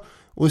borta.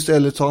 Och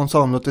istället så har han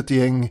samlat ett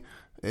gäng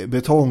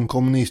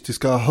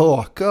betongkommunistiska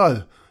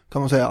hökar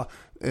kan man säga.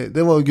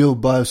 Det var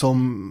gubbar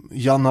som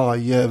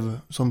Janajev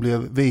som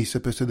blev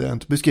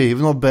vicepresident,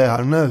 beskriven av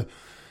Berner,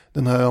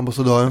 den här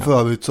ambassadören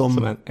förut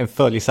som en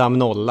följsam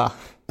nolla.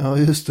 Ja,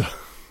 just det.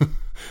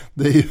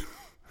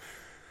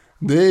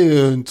 Det är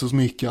ju inte så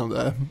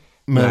smickrande.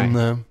 Men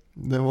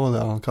det var det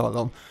han kallade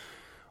han.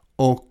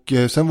 Och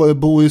sen var det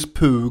Boris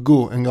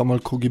Pugo, en gammal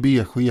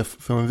KGB-chef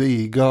från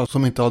Riga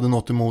som inte hade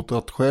något emot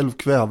att själv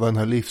kväva den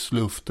här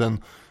livsluften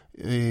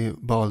i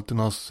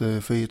balternas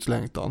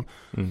frihetslängtan.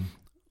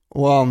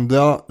 Och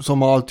andra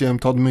som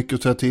alltjämt hade mycket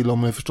att säga till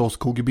om är förstås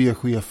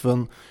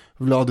KGB-chefen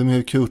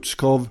Vladimir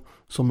Krutjkov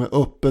som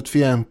är öppet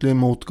fientlig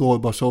mot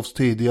Gorbachevs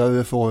tidigare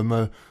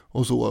reformer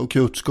och så. Och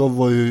Krutjkov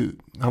var ju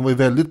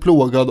väldigt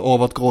plågad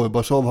av att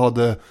Gorbachev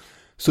hade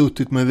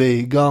suttit med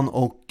Reagan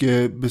och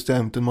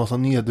bestämt en massa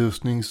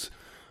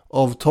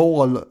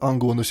nedrustningsavtal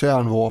angående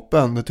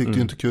kärnvapen. Det tyckte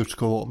ju inte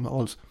Krutjkov om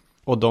alls.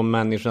 Och de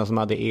människorna som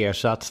hade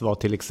ersatts var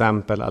till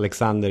exempel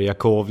Alexander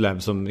Yakovlev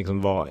som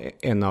liksom var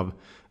en av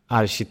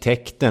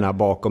arkitekterna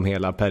bakom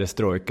hela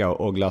perestrojka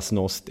och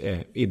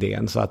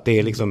glasnost-idén. Så att det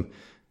är liksom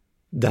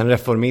den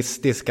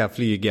reformistiska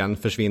flygen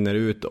försvinner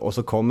ut och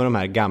så kommer de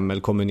här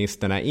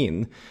gammelkommunisterna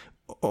in.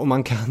 Och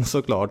man kan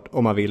såklart,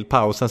 om man vill,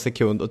 pausa en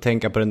sekund och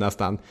tänka på det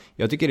nästan.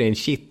 Jag tycker det är en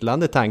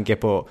kittlande tanke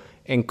på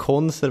en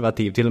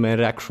konservativ, till och med en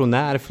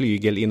reaktionär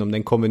flygel inom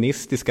den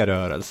kommunistiska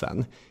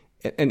rörelsen.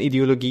 En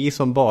ideologi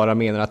som bara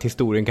menar att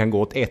historien kan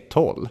gå åt ett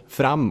håll,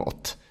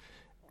 framåt.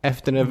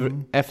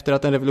 Efter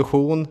att en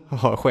revolution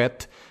har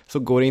skett så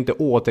går det inte att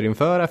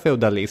återinföra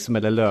feudalism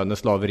eller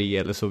löneslaveri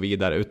eller så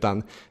vidare,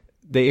 utan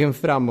det är en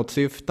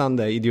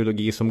framåtsyftande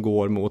ideologi som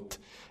går mot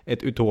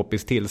ett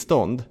utopiskt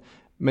tillstånd.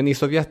 Men i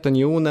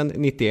Sovjetunionen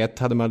 91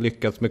 hade man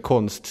lyckats med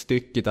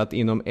konststycket att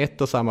inom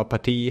ett och samma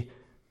parti,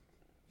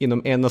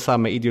 inom en och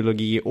samma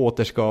ideologi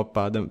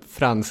återskapa den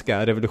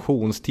franska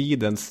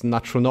revolutionstidens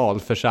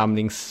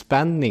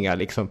nationalförsamlingsspänningar.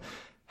 Liksom.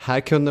 Här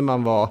kunde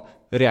man vara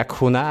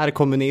reaktionär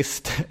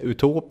kommunist,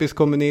 utopisk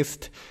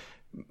kommunist.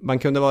 Man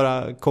kunde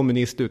vara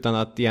kommunist utan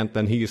att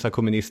egentligen hysa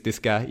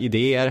kommunistiska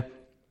idéer.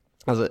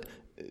 Alltså,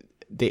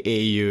 det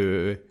är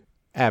ju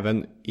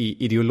även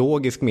i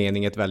ideologisk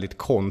mening ett väldigt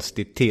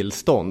konstigt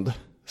tillstånd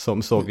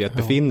som Sovjet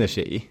befinner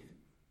sig i.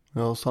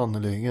 Ja,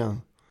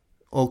 sannoliken.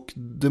 Och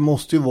det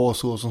måste ju vara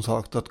så som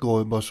sagt att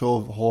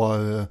Gorbachev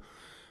har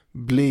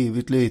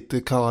blivit lite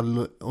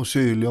kall och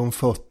kylig om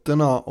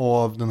fötterna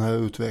av den här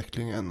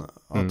utvecklingen.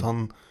 Att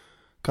han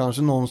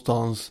kanske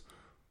någonstans,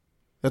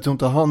 jag tror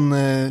inte han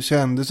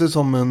kände sig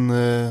som en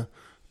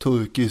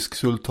turkisk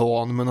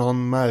sultan, men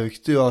han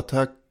märkte ju att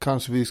här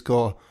kanske vi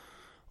ska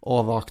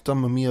avvakta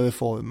med mer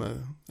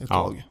reformer ett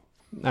tag.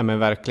 Nej men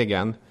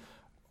verkligen.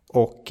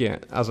 Och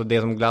alltså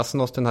det som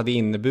glasnosten hade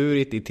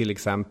inneburit i till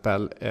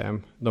exempel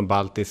de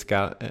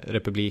baltiska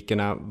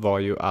republikerna var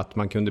ju att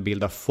man kunde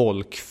bilda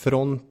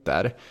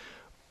folkfronter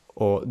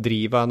och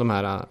driva de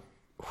här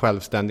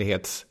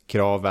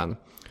självständighetskraven.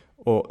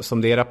 Och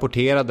som det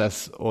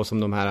rapporterades och som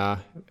de här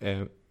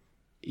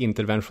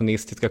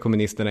interventionistiska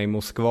kommunisterna i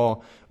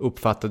Moskva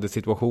uppfattade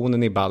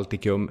situationen i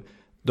Baltikum,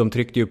 de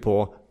tryckte ju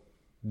på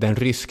den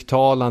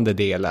rysktalande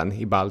delen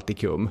i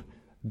Baltikum.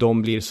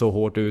 De blir så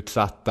hårt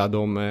utsatta,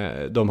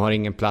 de har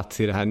ingen plats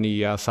i det här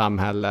nya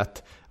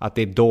samhället, att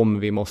det är dem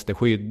vi måste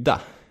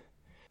skydda.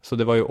 Så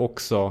det var ju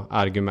också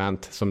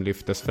argument som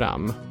lyftes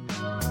fram.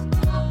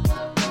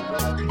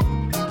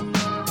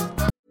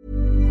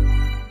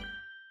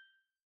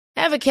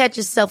 Ever catch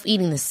yourself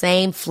eating the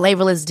same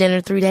flavorless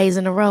dinner 3 days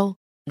in a row?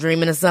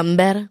 Dreaming of something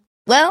better?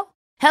 Well,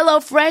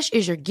 HelloFresh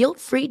is your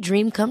guilt-free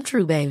dream come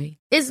true, baby.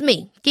 It's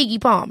me, Keke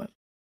Palmer.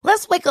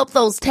 Let's wake up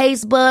those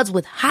taste buds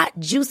with hot,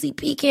 juicy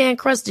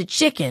pecan-crusted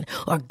chicken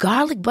or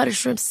garlic butter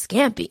shrimp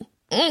scampi.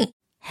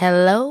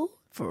 Hello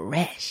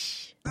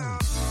Fresh.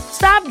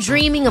 Stop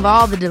dreaming of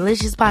all the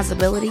delicious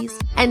possibilities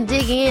and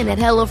dig in at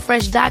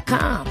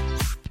HelloFresh.com.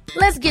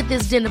 Let's get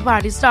this dinner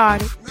party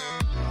started.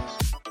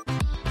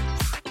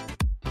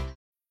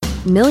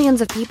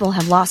 Millions of people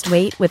have lost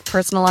weight with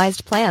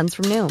personalized plans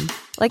from Noom.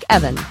 Like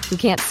Evan, who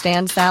can't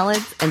stand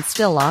salads and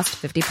still lost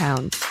 50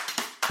 pounds.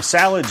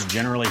 Salads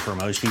generally for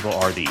most people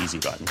are the easy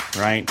button,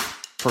 right?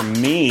 For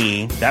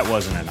me, that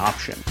wasn't an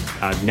option.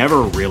 I never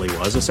really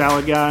was a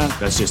salad guy.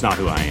 That's just not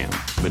who I am.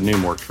 But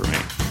Noom worked for me.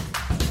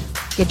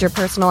 Get your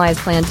personalized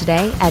plan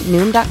today at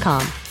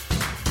Noom.com.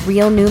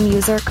 Real Noom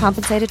user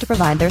compensated to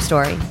provide their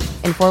story.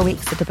 In 4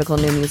 weeks, the typical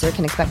Noom user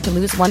can expect to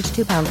lose 1 to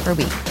 2 pounds per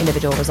week.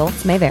 Individual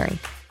results may vary.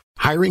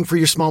 Hiring for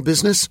your small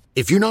business?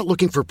 If you're not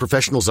looking for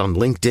professionals on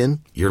LinkedIn,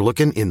 you're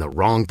looking in the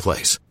wrong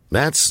place.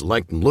 That's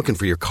like looking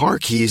for your car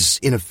keys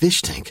in a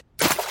fish tank.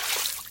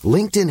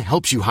 LinkedIn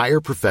helps you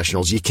hire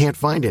professionals you can't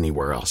find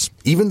anywhere else,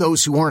 even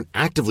those who aren't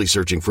actively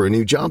searching for a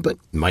new job but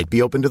might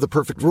be open to the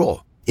perfect role.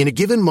 In a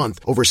given month,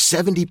 over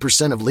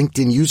 70% of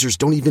LinkedIn users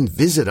don't even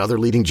visit other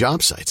leading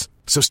job sites.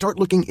 So start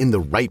looking in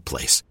the right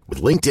place.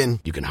 With LinkedIn,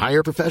 you can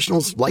hire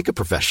professionals like a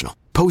professional.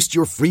 Post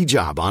your free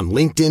job on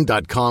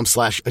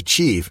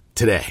linkedin.com/achieve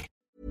today.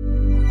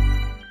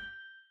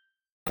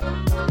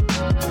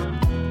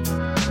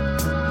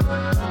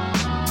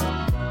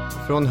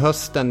 Från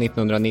hösten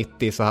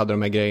 1990 så hade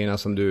de här grejerna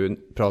som du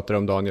pratar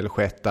om, Daniel,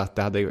 skett, att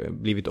det hade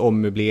blivit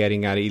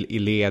ommöbleringar i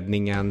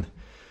ledningen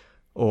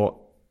och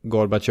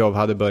Gorbatjov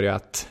hade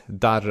börjat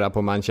darra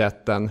på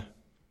manschetten.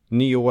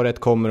 Nyåret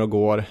kommer och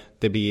går,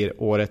 det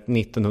blir året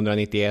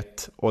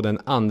 1991 och den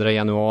 2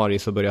 januari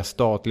så börjar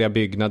statliga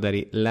byggnader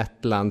i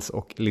Lettlands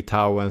och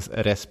Litauens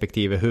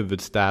respektive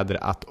huvudstäder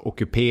att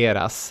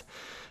ockuperas.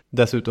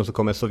 Dessutom så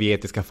kommer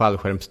sovjetiska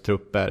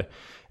fallskärmstrupper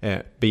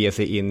bege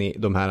sig in i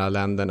de här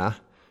länderna.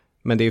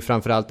 Men det är ju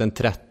framförallt den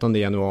 13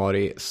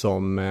 januari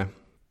som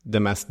de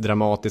mest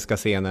dramatiska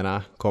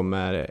scenerna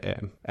kommer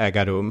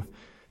äga rum.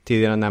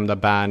 Tidigare nämnda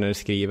Berner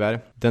skriver: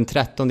 den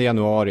 13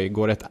 januari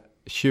går ett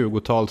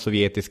 20-tal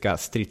sovjetiska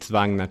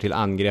stridsvagnar till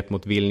angrepp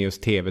mot Vilnius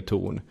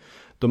TV-torn.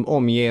 De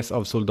omges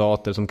av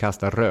soldater som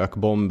kastar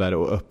rökbomber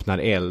och öppnar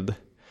eld.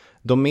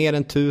 De mer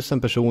än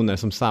 1000 personer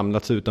som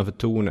samlats utanför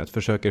tornet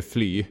försöker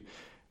fly,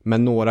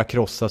 men några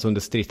krossas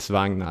under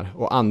stridsvagnar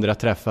och andra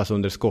träffas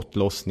under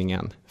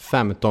skottlossningen.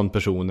 15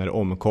 personer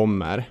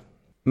omkommer.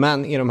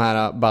 Men i de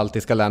här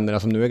baltiska länderna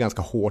som nu är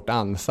ganska hårt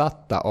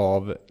ansatta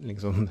av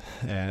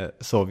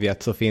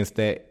Sovjet så finns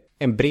det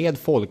en bred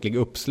folklig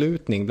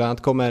uppslutning. Bland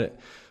annat kommer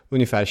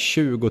ungefär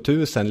 20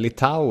 000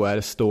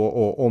 litauer stå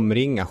och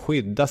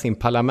skydda sin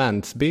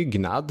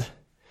parlamentsbyggnad.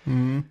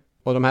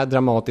 Och de här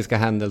dramatiska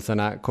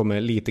händelserna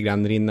kommer lite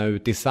grann rinna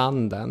ut i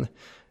sanden.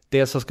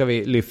 Dels så ska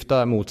vi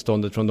lyfta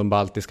motståndet från de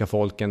baltiska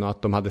folken och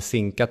att de hade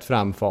sinkat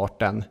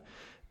framfarten.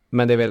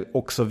 Men det är väl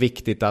också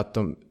viktigt att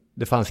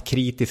det fanns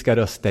kritiska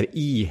röster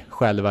i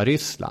själva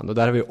Ryssland. Och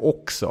där har vi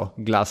också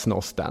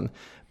glasnosten.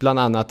 Bland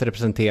annat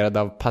representerad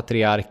av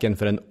patriarken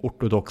för den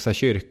ortodoxa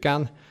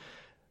kyrkan.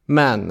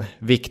 Men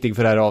viktig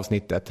för det här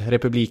avsnittet,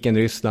 republiken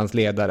Rysslands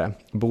ledare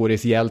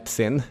Boris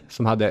Jeltsin,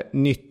 som hade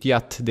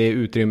nyttjat det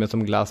utrymme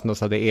som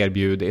glasnost hade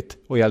erbjudit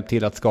och hjälpt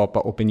till att skapa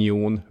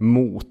opinion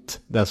mot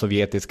den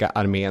sovjetiska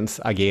arméns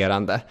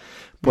agerande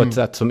på ett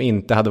sätt som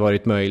inte hade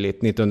varit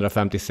möjligt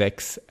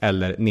 1956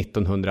 eller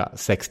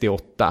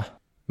 1968.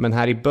 Men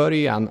här i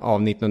början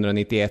av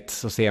 1991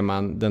 så ser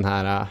man den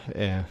här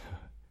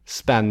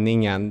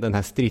spänningen, den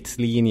här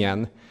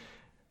stridslinjen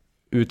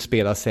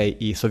utspela sig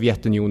i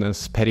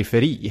Sovjetunionens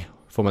periferi,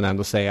 får man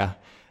ändå säga.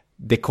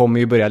 Det kommer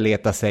ju börja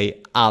leta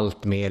sig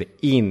allt mer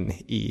in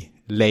i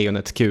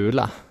lejonets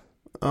kula.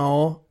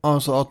 Ja,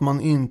 alltså att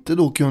man inte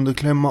då kunde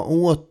klämma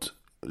åt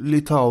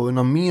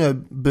litauerna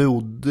mer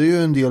berodde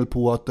ju en del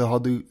på att det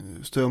hade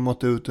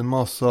strömmat ut en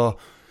massa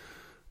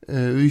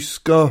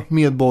ryska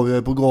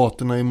medborgare på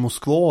gatorna i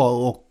Moskva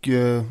och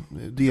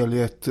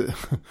delgett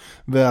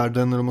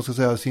världen, eller man ska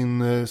säga,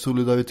 sin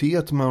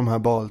solidaritet med de här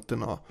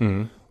balterna.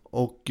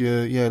 Och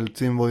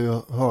Jeltsin var ju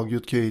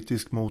högljutt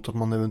kritisk mot att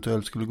man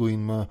eventuellt skulle gå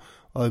in med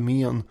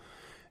armén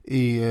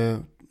i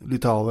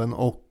Litauen.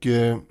 Och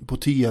på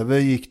tv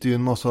gick det ju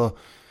en massa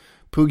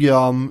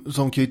program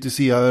som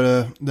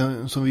kritiserade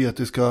den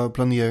sovjetiska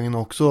planeringen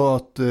också,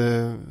 att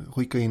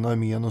skicka in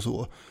armén och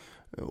så.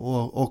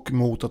 Och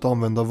mot att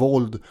använda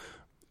våld.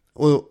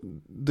 Och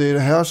det är det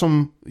här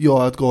som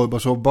gör att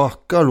Gorbatjov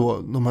backar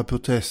då, de här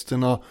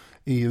protesterna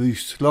i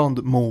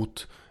Ryssland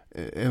mot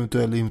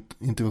eventuell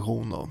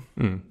intervention då.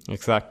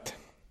 Exakt.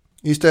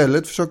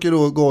 Istället försöker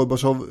då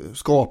Gorbatjov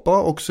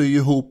skapa och sy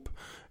ihop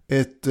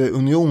ett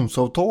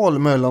unionsavtal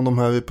mellan de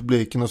här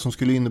republikerna som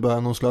skulle innebära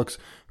någon slags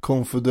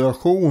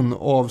konfederation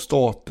av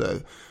stater.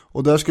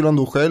 Och där skulle han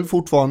då själv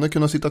fortfarande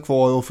kunna sitta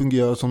kvar och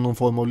fungera som någon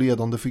form av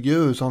ledande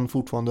figur, så han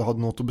fortfarande hade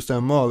något att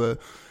bestämma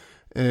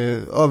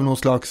över någon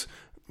slags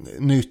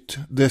nytt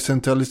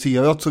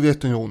decentraliserat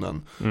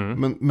Sovjetunionen.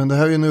 Men det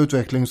här är en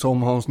utveckling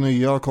som hans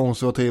nya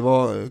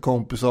konservativa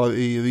kompisar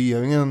i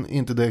regeringen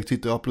inte direkt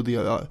sitter och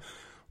applåderar.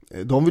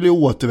 De vill ju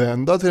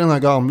återvända till den här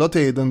gamla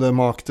tiden där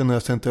makten är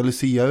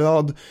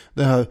centraliserad.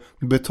 Det här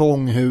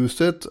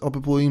betonghuset,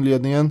 apropå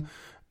inledningen,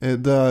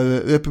 där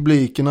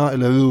republikerna,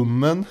 eller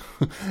rummen,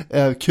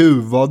 är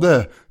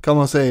kuvade kan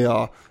man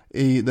säga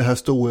i det här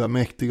stora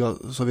mäktiga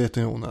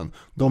Sovjetunionen.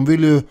 De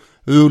vill ju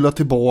rulla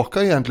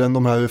tillbaka egentligen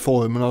de här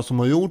reformerna som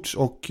har gjorts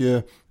och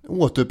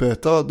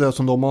återupprätta det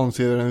som de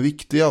anser är den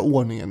viktiga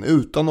ordningen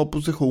utan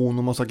opposition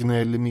och massa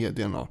gnäll i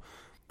medierna.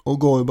 Och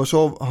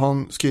Gorbatjov,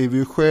 han skriver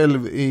ju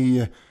själv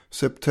i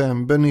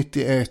september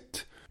 91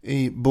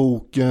 i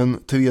boken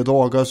 3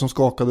 dagar som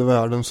skakade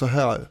världen så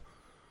här: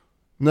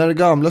 när det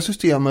gamla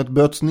systemet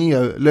bröts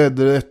ner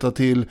ledde detta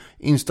till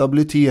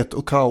instabilitet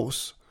och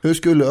kaos. Hur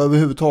skulle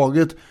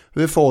överhuvudtaget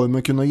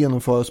reformer kunna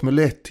genomföras med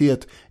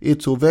lätthet i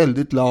ett så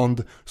väldigt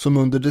land som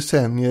under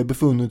decennier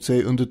befunnit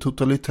sig under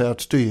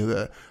totalitärt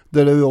styre,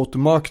 där det rått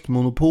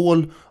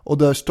maktmonopol och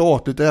där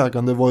statligt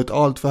ägande varit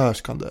allt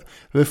förhärskande.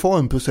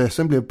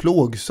 Reformprocessen blev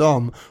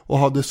plågsam och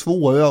hade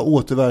svåra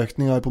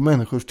återverkningar på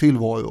människors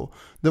tillvaro.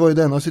 Det var i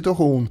denna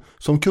situation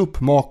som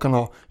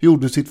kuppmakarna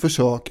gjorde sitt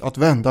försök att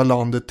vända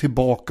landet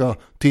tillbaka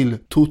till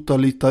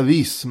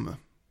totalitarism.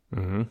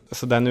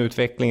 Så den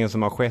utvecklingen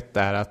som har skett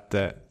är att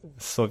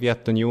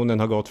Sovjetunionen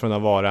har gått från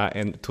att vara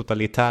en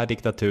totalitär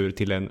diktatur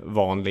till en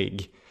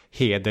vanlig,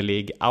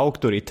 hederlig,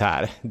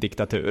 auktoritär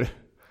diktatur.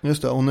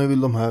 Just det, och nu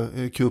vill de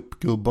här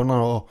kuppgubbarna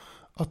då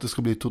att det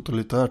ska bli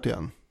totalitärt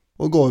igen.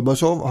 Och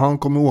Gorbatjov, han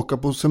kommer åka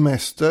på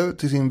semester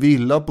till sin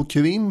villa på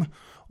Krim,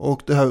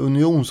 och det här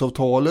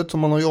unionsavtalet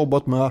som han har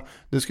jobbat med,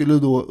 det skulle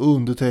då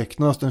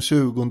undertecknas den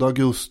 20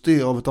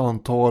 augusti av ett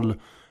antal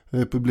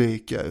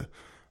republiker.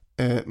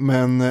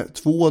 Men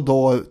 2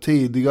 dagar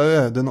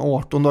tidigare, den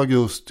 18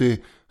 augusti,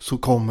 så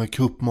kommer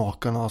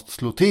kuppmakarna att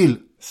slå till.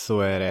 Så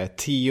är det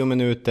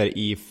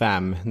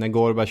 5:10 när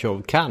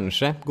Gorbatjov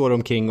kanske går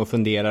omkring och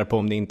funderar på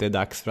om det inte är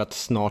dags för att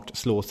snart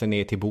slå sig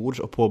ner till bords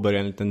och påbörja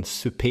en liten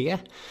supé.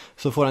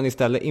 Så får han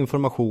istället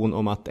information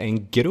om att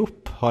en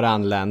grupp har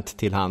anlänt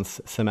till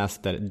hans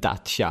semester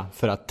Dacha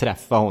för att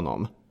träffa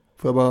honom.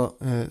 Får jag bara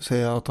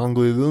säga att han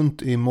går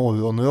runt i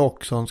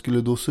morgonrock, så han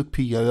skulle då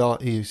supera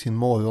i sin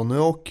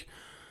morgonrock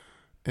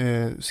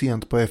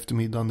sent på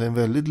eftermiddagen. Det är en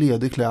väldigt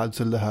ledig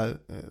klädsel det här,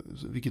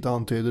 vilket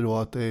antyder då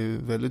att det är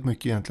väldigt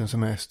mycket egentligen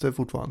semester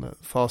fortfarande,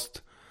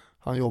 fast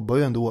han jobbar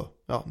ju ändå.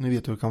 Ja, ni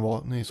vet hur det kan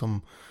vara, ni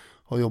som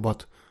har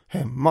jobbat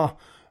hemma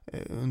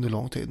under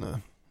lång tid nu.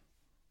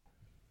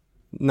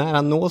 När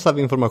han nås av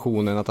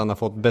informationen att han har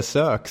fått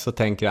besök så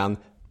tänker han,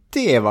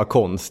 det var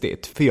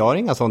konstigt, för jag har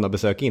inga sådana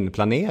besök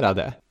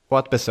inplanerade. Och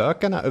att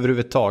besökarna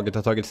överhuvudtaget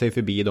har tagit sig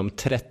förbi de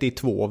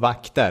 32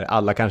 vakter,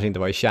 alla kanske inte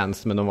var i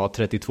tjänst men de var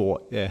 32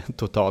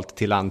 totalt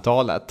till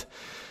antalet,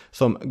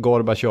 som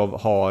Gorbatjov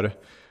har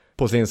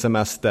på sin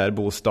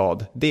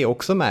semesterbostad. Det är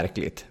också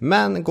märkligt,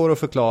 men går att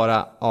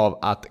förklara av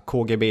att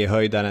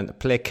KGB-höjdaren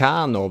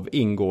Plekhanov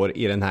ingår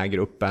i den här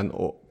gruppen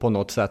och på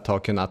något sätt har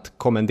kunnat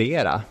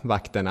kommendera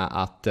vakterna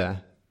att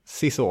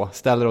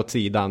ställer åt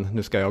sidan,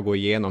 nu ska jag gå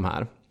igenom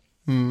här.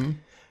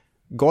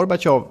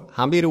 Gorbatjov,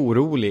 han blir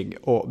orolig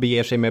och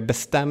beger sig med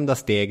bestämda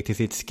steg till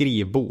sitt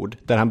skrivbord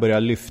där han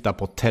börjar lyfta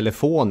på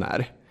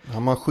telefoner.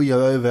 Han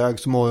marscherar iväg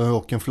så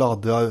morgonrocken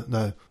fladdrar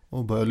där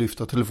och börjar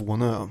lyfta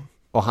telefoner.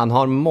 Och han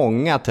har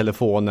många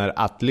telefoner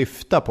att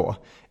lyfta på.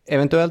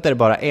 Eventuellt är det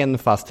bara en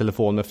fast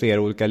telefon med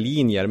flera olika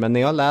linjer, men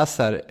när jag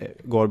läser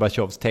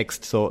Gorbatjovs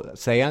text så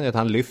säger han att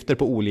han lyfter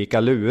på olika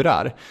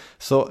lurar.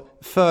 Så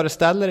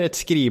föreställer ett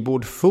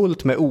skrivbord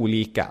fullt med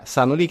olika,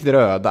 sannolikt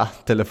röda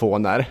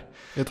telefoner.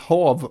 Ett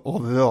hav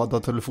av röda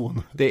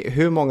telefoner. Det är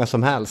hur många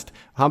som helst.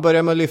 Han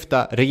börjar med att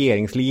lyfta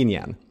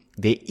regeringslinjen.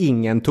 Det är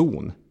ingen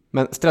ton.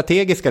 Men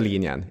strategiska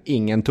linjen,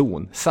 ingen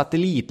ton.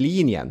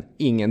 Satellitlinjen,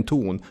 ingen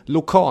ton.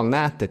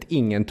 Lokalnätet,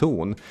 ingen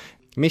ton.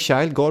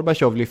 Mikhail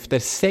Gorbatjov lyfter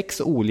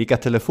 6 olika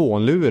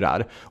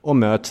telefonlurar och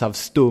möts av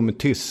stum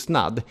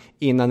tystnad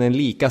innan en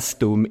lika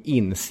stum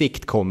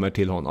insikt kommer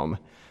till honom.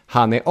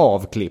 Han är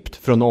avklippt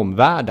från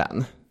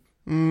omvärlden.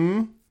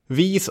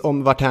 Vis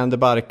om varthän det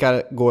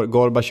barkar går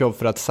Gorbatjov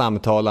för att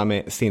samtala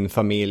med sin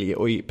familj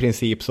och i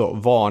princip så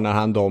varnar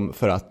han dem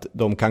för att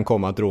de kan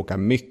komma att råka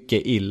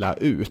mycket illa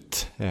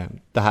ut.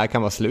 Det här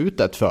kan vara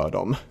slutet för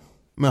dem.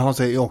 Men han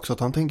säger också att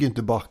han tänker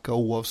inte backa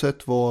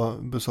oavsett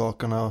vad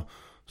besökarna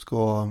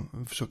ska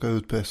försöka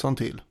utpressa han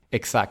till.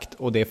 Exakt,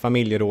 och det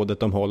familjerådet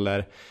de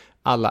håller,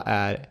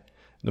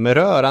 de är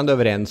rörande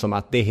överens om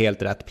att det är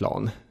helt rätt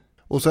plan.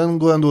 Och sen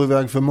går han då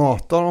iväg för att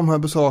mata de här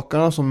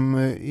besökarna som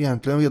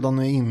egentligen redan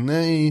är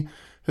inne i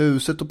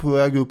huset och på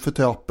väg upp för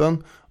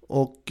trappen.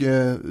 Och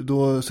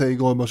då säger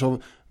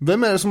Gorbatjov,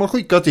 vem är det som har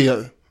skickat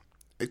er?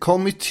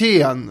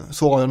 Kommittén,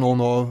 svarar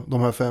någon av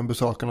de här 5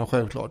 besökarna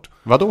självklart.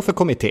 Vad då för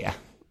kommitté?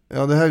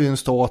 Ja, det här är en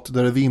stat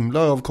där det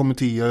vimlar av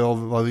kommittéer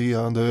av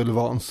varierande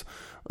relevans.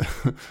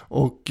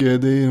 Och det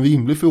är en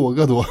rimlig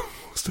fråga då att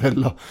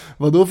ställa.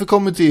 Vad då för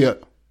kommitté?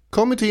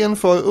 Kommittén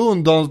för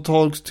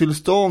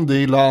undantagstillstånd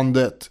i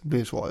landet,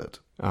 blir svaret.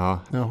 Ja.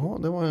 Jaha,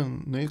 det var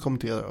en ny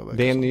kommenterare.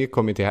 Det är en ny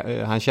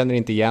kommitté. Han känner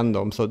inte igen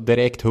dem, så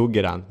direkt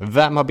hugger han.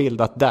 Vem har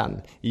bildat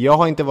den? Jag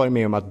har inte varit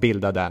med om att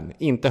bilda den.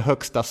 Inte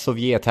högsta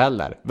Sovjet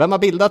heller. Vem har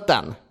bildat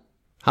den?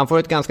 Han får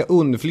ett ganska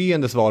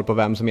undflyende svar på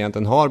vem som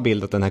egentligen har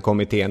bildat den här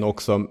kommittén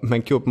också.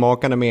 Men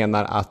kuppmakarna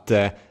menar att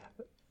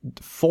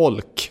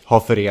folk har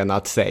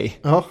förenat sig.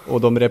 Ja.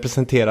 Och de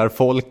representerar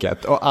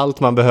folket. Och allt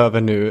man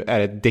behöver nu är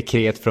ett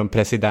dekret från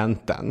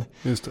presidenten.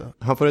 Just det.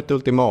 Han får ett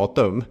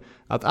ultimatum.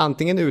 Att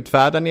antingen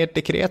utfärdar ni ett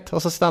dekret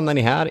och så stannar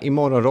ni här i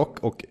morgonrock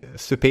och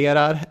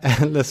superar.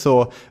 Eller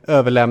så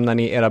överlämnar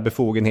ni era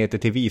befogenheter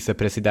till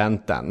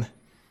vicepresidenten.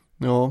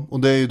 Ja, och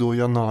det är ju då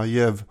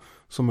Janajev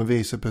som är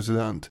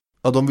vicepresident.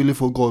 Ja, de vill ju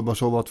få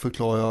Gorbatjov att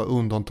förklara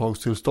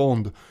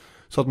undantagstillstånd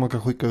så att man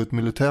kan skicka ut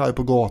militär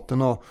på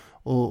gatorna.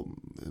 Och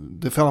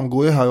det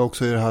framgår ju här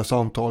också i det här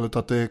samtalet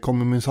att det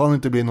kommer minsann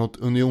inte bli något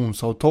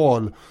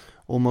unionsavtal.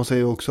 Och man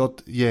säger också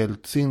att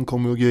Jeltsin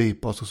kommer att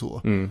gripas och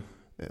så.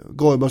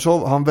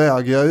 Gorbatjov, han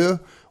vägrar ju,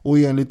 och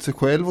enligt sig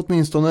själv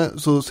åtminstone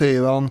så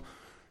säger han: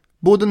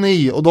 både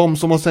ni och de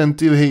som har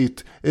sänt er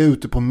hit är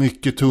ute på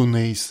mycket tunn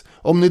is.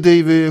 Om ni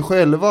driver er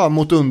själva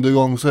mot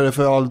undergång så är det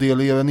för all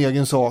del er en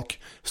egen sak.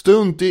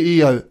 Strunt i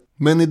er,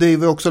 men ni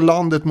driver också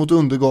landet mot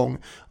undergång.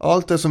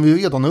 Allt det som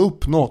vi redan har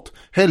uppnått.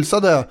 Hälsa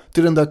det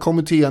till den där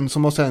kommittén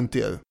som har sänt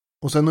er.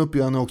 Och sen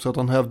uppger han också att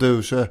han hävdar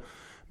ur sig: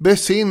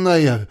 besinna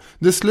er,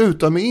 det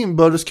slutar med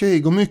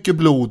inbördeskrig och mycket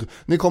blod.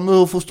 Ni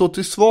kommer att få stå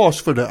till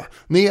svars för det.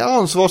 Ni är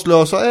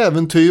ansvarslösa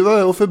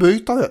äventyrare och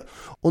förbrytare.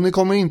 Och ni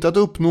kommer inte att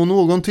uppnå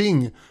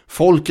någonting.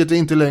 Folket är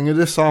inte längre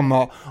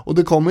detsamma. Och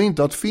det kommer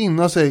inte att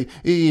finna sig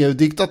i er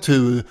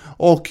diktatur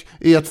och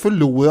i att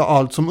förlora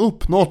allt som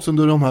uppnåtts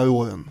under de här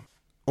åren.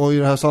 Och i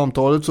det här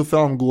samtalet så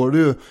framgår det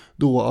ju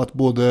då att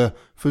både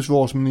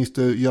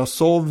försvarsminister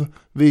Jasov,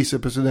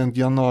 vicepresident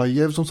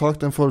Janajev, som sagt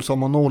den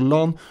följsamma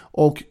nollan,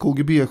 och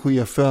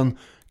KGB-chefen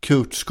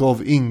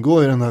Kurtskov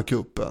ingår i den här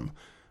kuppen.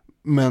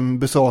 Men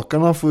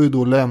besakarna får ju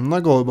då lämna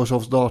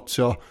Gorbatjovs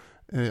dacha,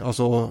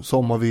 alltså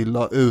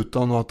sommarvilla,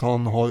 utan att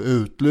han har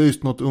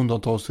utlyst något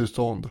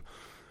undantagstillstånd.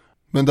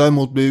 Men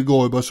däremot blir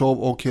Gorbatjov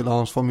och hela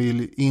hans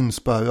familj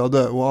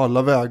inspärrade, och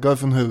alla vägar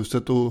från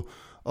huset och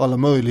alla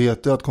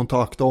möjligheter att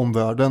kontakta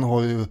omvärlden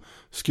har ju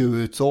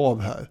skurits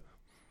av här.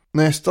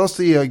 Nästa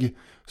steg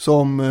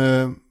som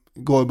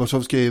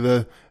Gorbatjov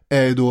skriver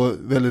är då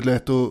väldigt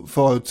lätt att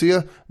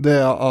förutse. Det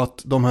är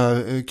att de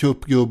här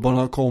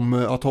kuppgubbarna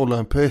kommer att hålla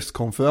en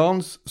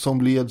presskonferens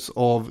som leds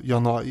av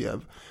Janajev.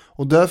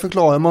 Och där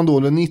förklarar man då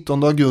den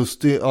 19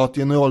 augusti att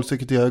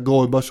generalsekreterare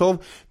Gorbatjov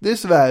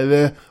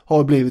dessvärre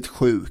har blivit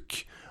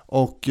sjuk.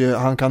 Och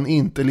han kan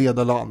inte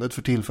leda landet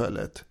för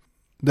tillfället.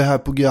 Det här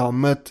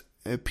programmet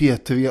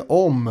P3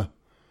 om,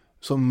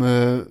 som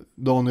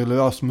Daniel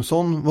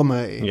Rasmusson var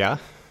med i. Ja.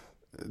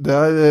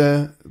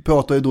 Där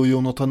pratar ju då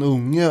Jonathan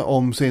Unge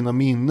om sina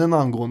minnen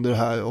angående det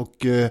här,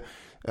 och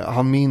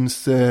han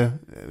minns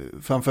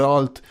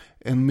framförallt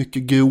en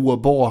mycket grå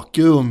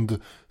bakgrund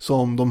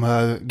som de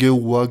här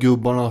gråa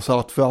gubbarna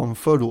satt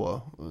framför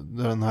då,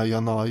 där den här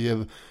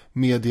Janajev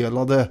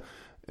meddelade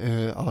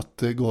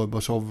att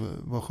Gorbatjov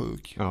var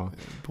sjuk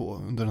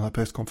under den här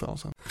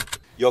presskonferensen.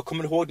 Jag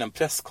kommer ihåg den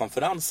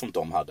presskonferens som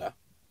de hade.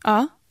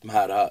 Ja. De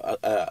här,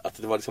 att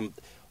det var liksom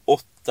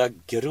 8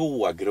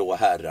 grå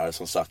herrar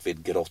som satt vid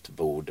ett grått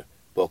bord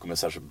bakom en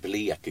särskild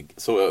blek,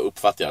 så jag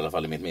uppfattar jag i alla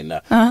fall i mitt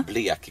minne,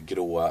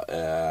 blekgrå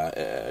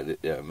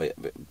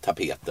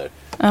tapeter.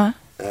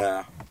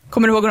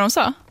 Kommer du ihåg vad de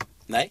sa?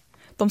 Nej.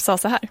 De sa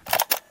så här: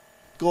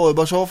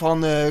 Gorbatjov,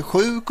 han är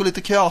sjuk och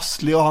lite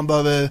krasslig, och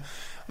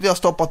vi har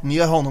stoppat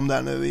ner honom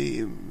där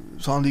nu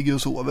så han ligger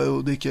och sover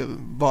och dricker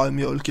varm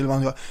mjölk eller vad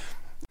han gör.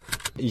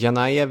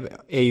 Janajev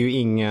är ju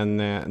ingen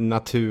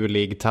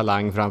naturlig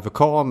talang framför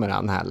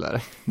kameran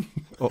heller.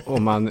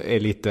 Om man är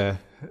lite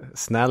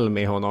snäll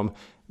med honom.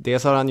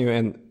 Dels har han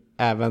ju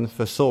även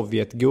för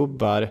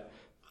Sovjetgubbar,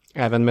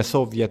 även med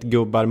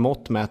Sovjetgubbar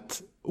mått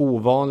mätt,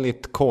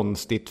 ovanligt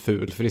konstigt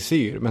ful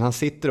frisyr. Men han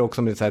sitter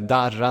också med så här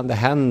darrande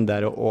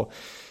händer och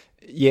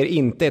ger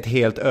inte ett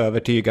helt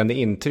övertygande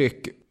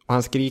intryck. Och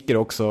han skriker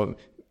också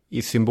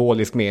i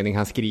symbolisk mening,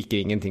 han skriker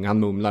ingenting, han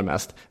mumlar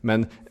mest.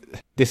 Men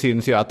det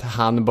syns ju att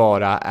han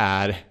bara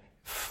är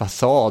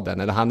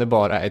fasaden, eller han är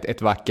bara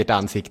ett vackert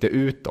ansikte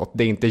utåt.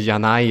 Det är inte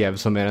Janajev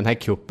som är den här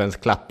kuppens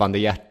klappande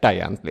hjärta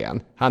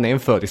egentligen. Han är en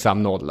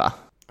följsam nolla.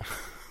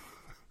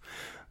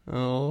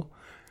 Ja,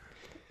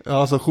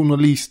 alltså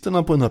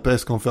journalisterna på den här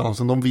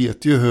presskonferensen, de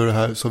vet ju hur det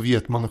här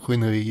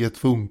sovjetmaskineriet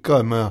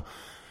funkar med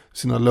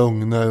sina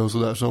lögner och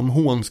sådär. Så de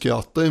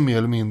hånskrattar ju mer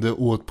eller mindre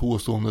åt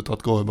påståendet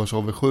att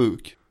Gorbatjov är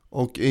sjuk.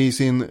 Och i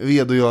sin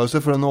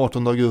redogörelse för den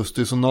 18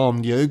 augusti så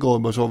namnger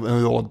Gorbatjov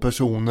en rad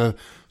personer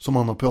som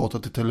han har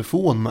pratat i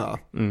telefon med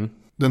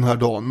den här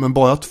dagen. Men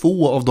bara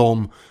 2 av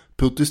dem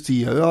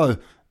protesterar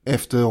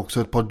efter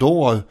också ett par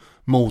dagar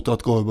mot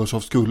att Gorbatjov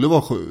skulle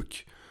vara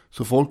sjuk.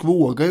 Så folk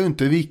vågar ju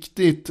inte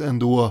riktigt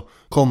ändå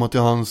komma till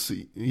hans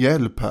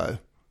hjälp här.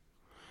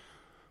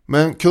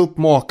 Men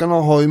kuppmakarna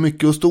har ju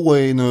mycket att stå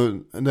i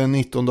nu den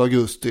 19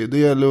 augusti. Det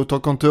gäller att ta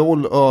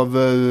kontroll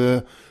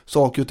över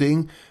saker och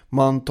ting.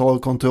 Man tar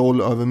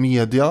kontroll över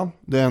media.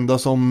 Det enda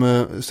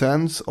som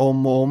sänds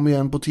om och om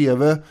igen på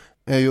tv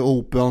är ju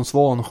operan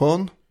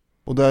Svansjön.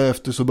 Och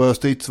därefter så börjar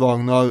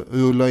stridsvagnar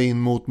rulla in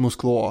mot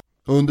Moskva.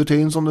 Under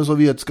tiden som den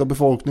sovjetiska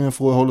befolkningen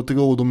får hålla till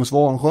godo med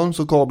Svansjön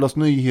så kablas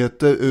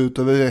nyheter ut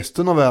över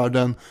resten av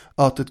världen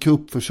att ett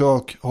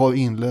kuppförsök har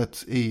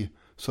inletts i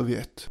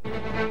Sovjet.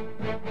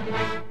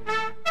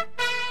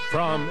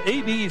 From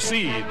ABC,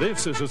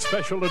 this is a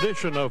special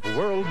edition of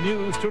World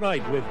News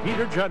Tonight with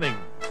Peter Jennings.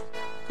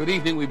 Good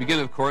evening. We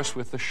begin, of course,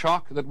 with the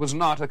shock that was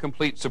not a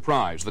complete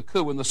surprise. The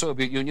coup in the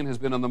Soviet Union has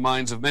been on the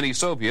minds of many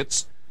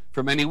Soviets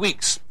for many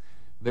weeks.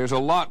 There's a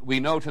lot we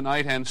know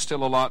tonight and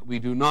still a lot we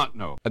do not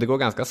know. Det går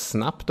ganska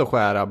snabbt att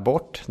skära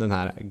bort den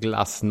här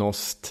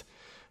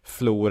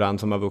glasnost-floran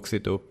som har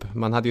vuxit upp.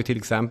 Man hade ju till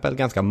exempel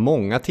ganska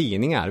många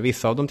tidningar,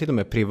 vissa av dem till och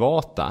med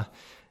privata.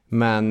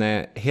 Men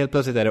helt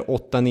plötsligt är det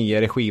 8-9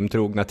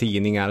 regimtrogna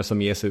tidningar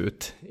som ges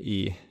ut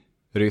i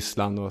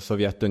Ryssland och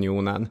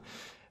Sovjetunionen.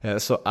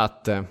 Så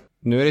att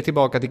nu är det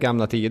tillbaka till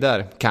gamla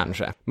tider,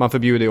 kanske. Man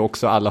förbjuder ju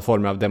också alla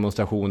former av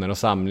demonstrationer och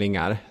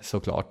samlingar,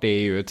 såklart. Det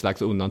är ju ett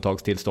slags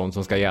undantagstillstånd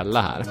som ska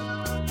gälla här.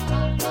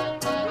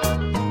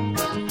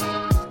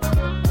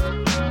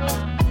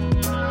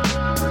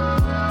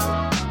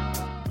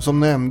 Som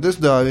nämndes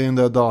där i den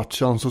där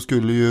datchan så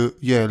skulle ju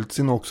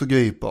Jeltsin också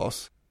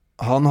gripas.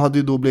 Han hade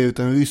ju då blivit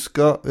den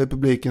ryska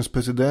republikens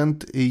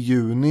president i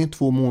juni,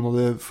 2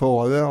 månader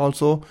före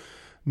alltså,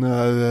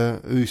 när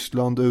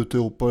Ryssland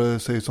utropade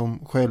sig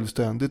som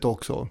självständigt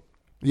också.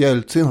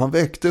 Jeltsin, han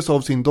väcktes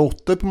av sin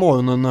dotter på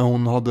morgonen när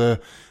hon hade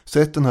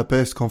sett den här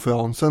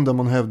presskonferensen där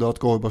man hävdade att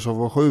Gorbachev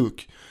var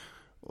sjuk.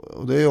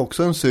 Och det är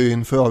också en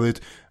syn för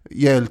övrigt.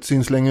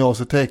 Jeltsin slänger av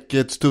sig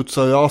täcket,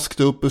 studsar raskt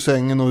upp ur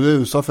sängen och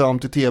rusar fram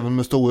till tvn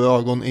med stora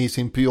ögon i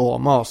sin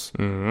pyjamas.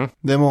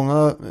 Det är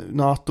många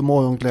natt- och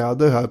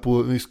morgonkläder här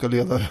på ryska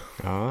ledare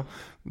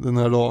den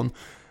här dagen.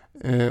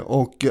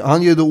 Och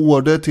han ger då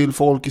order till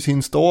folk i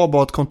sin stab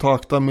att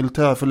kontakta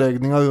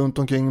militärförläggningar runt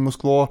omkring i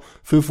Moskva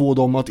för att få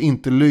dem att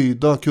inte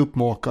lyda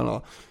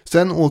kuppmakarna.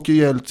 Sen åker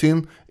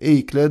Jeltsin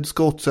iklädd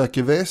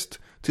skottsäker väst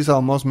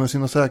tillsammans med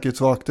sina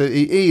säkerhetsvakter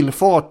i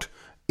ilfart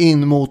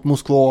in mot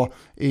Moskva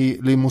i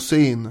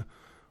limousin.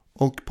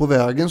 Och på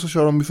vägen så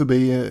kör de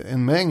förbi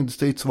en mängd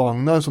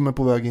stridsvagnar som är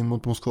på väg in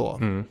mot Moskva.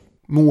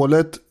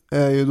 Målet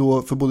är ju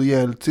då för både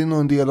Jeltsin och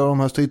en del av de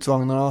här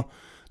stridsvagnarna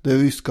det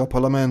ryska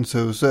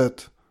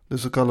parlamentshuset. Det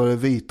så kallade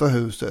Vita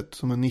huset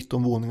som är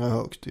 19 våningar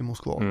högt i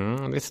Moskva. Det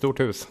är ett stort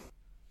hus.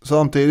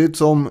 Samtidigt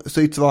som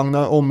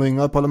stridsvagnar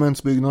omringar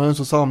parlamentsbyggnaden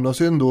så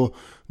samlas ju ändå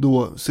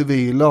då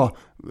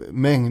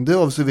mängder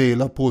av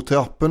civila på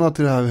trapporna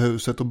till det här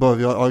huset och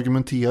börjar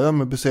argumentera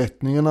med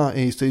besättningarna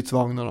i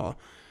stridsvagnarna.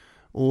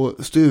 Och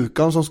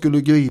styrkan som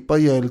skulle gripa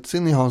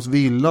Jeltsin i hans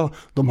villa,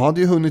 de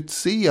hade ju hunnit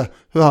se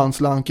hur han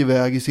slank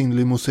iväg i sin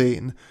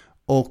limousin.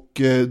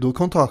 Och då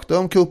kontaktade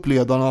de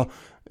kuppledarna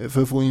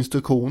för att få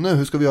instruktioner.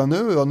 Hur ska vi göra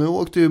nu? Ja, nu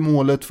åkte ju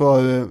målet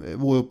för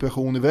vår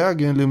operation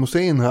iväg i en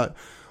limousin här.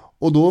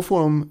 Och då får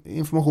de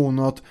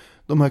informationen att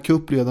de här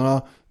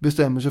kuppledarna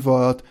bestämmer sig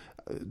för att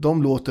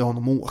de låter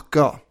honom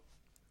åka.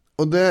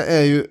 Och det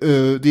är ju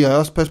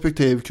deras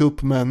perspektiv,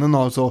 kuppmännen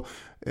alltså,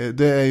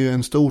 det är ju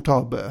en stor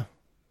tabbe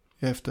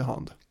i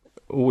efterhand.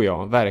 Oh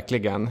ja,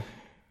 verkligen.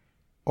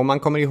 Om man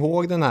kommer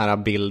ihåg den här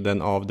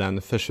bilden av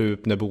den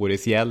försupne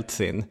Boris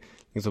Jeltsin,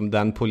 liksom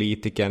den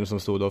politikern som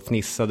stod och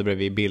fnissade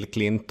bredvid Bill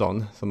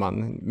Clinton, som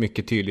man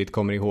mycket tydligt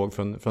kommer ihåg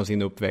från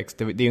sin uppväxt.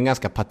 Det är ju en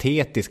ganska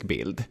patetisk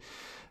bild.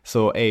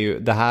 Så är ju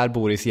det här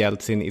Boris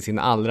Jeltsin i sin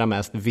allra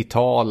mest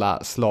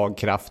vitala,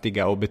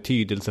 slagkraftiga och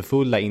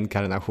betydelsefulla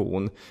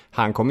inkarnation.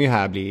 Han kommer ju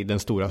här bli den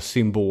stora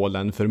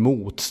symbolen för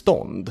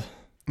motstånd.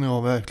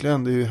 Ja,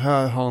 verkligen. Det är ju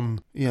här han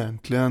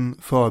egentligen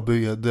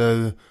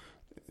förbereder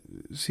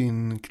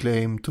sin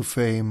claim to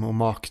fame och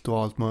makt och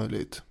allt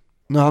möjligt.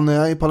 När han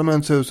är i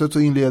parlamentshuset så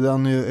inleder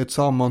han ju ett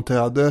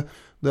sammanträde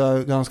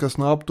där ganska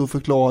snabbt och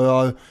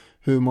förklarar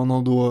hur man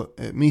har då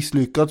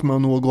misslyckats med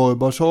att nå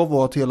Gorbachev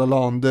och att hela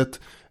landet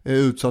är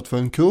utsatt för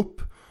en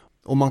kupp.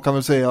 Och man kan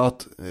väl säga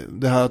att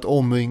det här att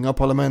omringa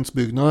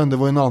parlamentsbyggnaden, det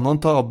var en annan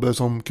tabbe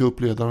som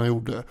kuppledarna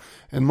gjorde.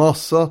 En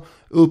massa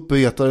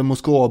uppretade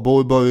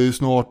Moskvabor börjar ju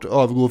snart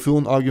övergå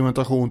från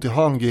argumentation till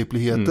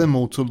handgripligheten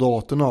mot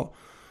soldaterna.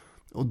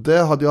 Och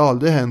det hade ju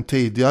aldrig hänt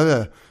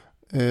tidigare.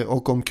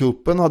 Och om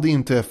kuppen hade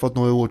inträffat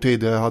några år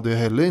tidigare hade det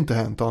heller inte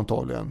hänt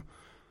antagligen.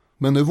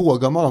 Men nu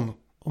vågar man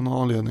av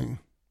någon anledning.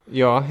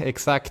 Ja,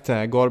 exakt.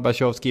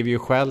 Gorbachev skriver ju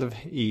själv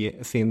i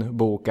sin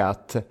bok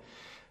att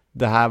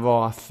det här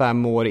var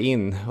 5 år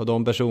in och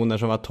de personer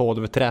som var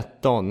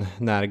 12-13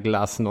 när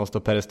glasnost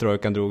och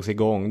perestrojkan drogs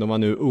igång, de var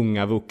nu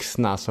unga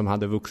vuxna som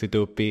hade vuxit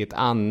upp i ett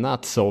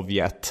annat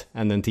Sovjet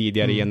än den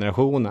tidigare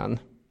generationen.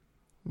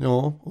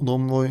 Ja, och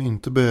de var ju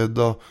inte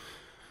beredda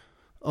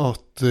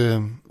att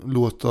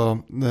låta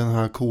den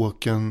här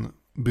kåken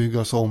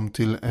byggas om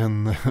till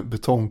en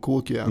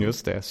betongkåk igen.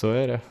 Just det, så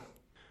är det.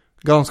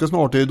 Ganska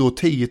snart är det då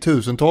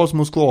 10-tusentals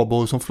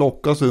Moskvabor som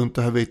flockas runt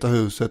det här Vita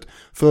huset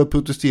för att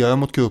protestera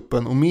mot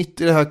kuppen. Och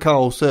mitt i det här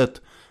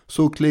kaoset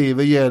så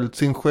kliver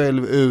Jeltsin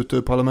själv ut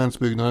ur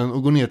parlamentsbyggnaden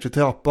och går ner till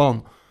trappan.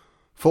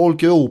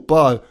 Folk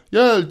ropar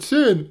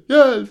Jeltsin,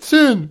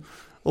 Jeltsin!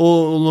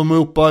 Och de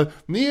ropar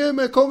ner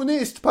med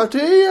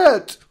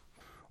kommunistpartiet!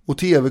 Och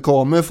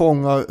tv-kameror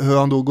fångar hur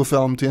han då går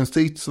fram till en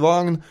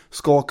stridsvagn,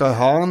 skakar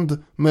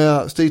hand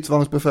med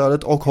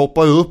stridsvagnsbefälet och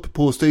hoppar upp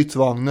på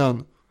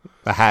stridsvagnen.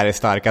 Det här är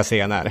starka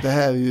scener. Det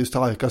här är ju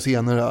starka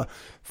scener där.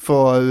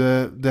 För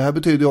det här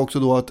betyder också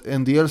då att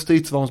en del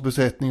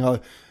stridsvagnsbesättningar,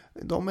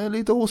 de är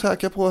lite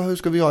osäkra på hur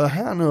ska vi göra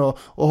här nu då?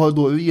 Och har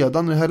då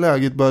redan i det här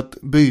läget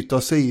börjat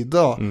byta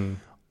sida.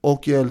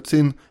 Och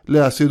Jeltsin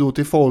läser ju då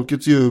till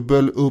folkets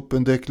jubel upp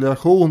en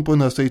deklaration på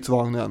den här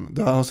stridsvagnen.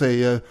 Där han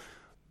säger: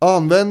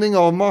 användning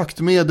av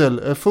maktmedel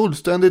är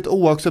fullständigt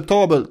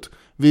oacceptabelt.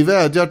 Vi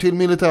vädjar till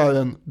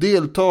militären.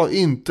 Delta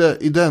inte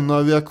i denna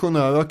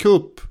reaktionära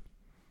kupp.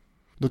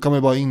 Då kan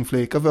man bara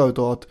inflika förut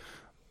då att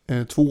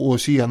 2 år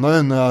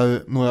senare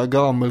när några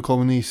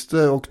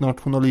gammelkommunister och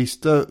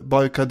nationalister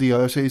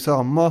barrikaderar sig i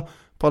samma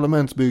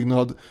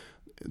parlamentsbyggnad,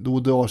 då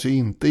drar sig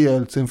inte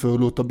Jeltsin för att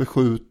låta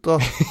beskjuta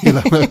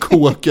hela den här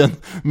kåken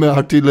med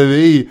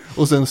artilleri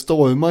och sen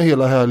storma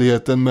hela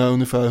härligheten med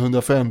ungefär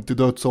 150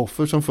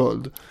 dödsoffer som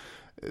följd.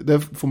 Det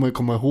får man ju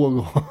komma ihåg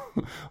och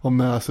ha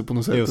med sig på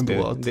något sätt. Just det.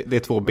 Ändå. Det är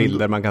 2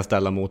 bilder man kan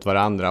ställa mot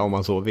varandra om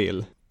man så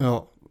vill.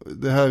 Ja,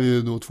 det här är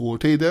ju då 2 år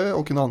tidigare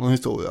och en annan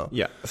historia.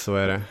 Ja, så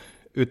är det.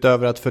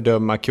 Utöver att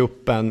fördöma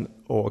kuppen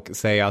och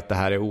säga att det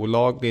här är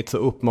olagligt så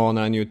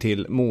uppmanar han ju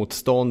till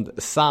motstånd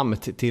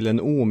samt till en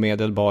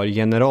omedelbar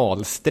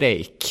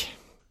generalstrejk.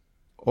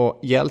 Och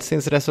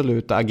Jeltsins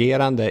resoluta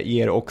agerande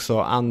ger också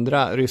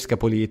andra ryska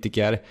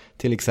politiker,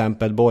 till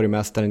exempel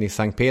borgmästaren i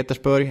Sankt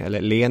Petersburg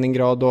eller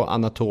Leningrad då,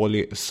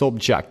 Anatolij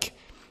Sobchak,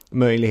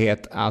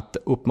 möjlighet att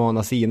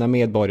uppmana sina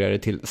medborgare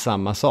till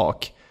samma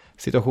sak.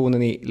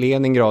 Situationen i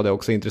Leningrad är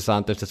också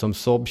intressant eftersom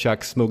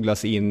Sobchak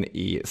smugglas in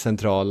i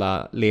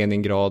centrala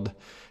Leningrad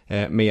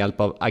med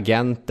hjälp av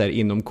agenter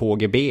inom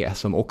KGB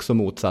som också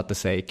motsatte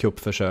sig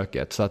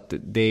kuppförsöket. Så att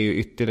det är ju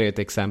ytterligare ett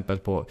exempel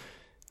på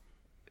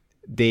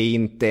det är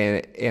inte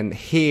en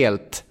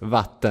helt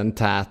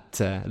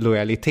vattentät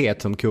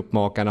lojalitet som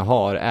kuppmakarna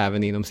har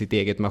även inom sitt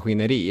eget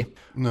maskineri.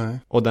 Nej.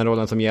 Och den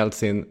rollen som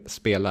Jeltsin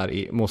spelar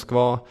i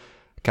Moskva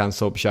kan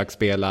Sobchak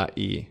spela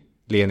i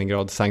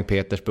Leningrad, Sankt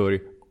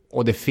Petersburg.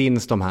 Och det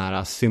finns de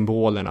här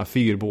symbolerna,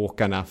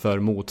 fyrbåkarna för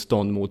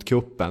motstånd mot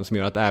kuppen som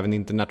gör att även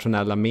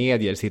internationella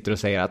medier sitter och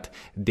säger att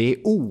det är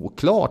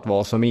oklart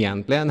vad som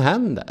egentligen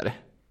händer.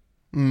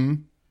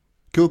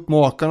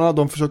 Kuppmakarna,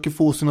 de försöker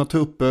få sina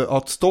trupper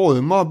att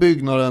storma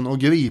byggnaden och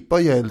gripa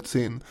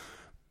Jeltsin.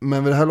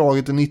 Men vid det här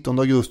laget den 19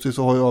 augusti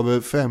så har ju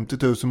över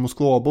 50 000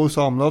 moskvabor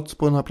samlats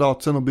på den här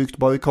platsen och byggt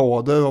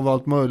barrikader av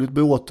allt möjligt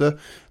bråte.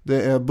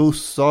 Det är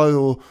bussar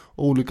och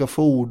olika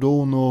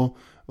fordon och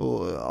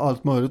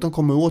allt möjligt de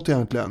kommer åt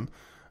egentligen.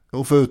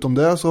 Och förutom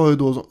det så har ju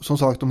då som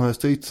sagt de här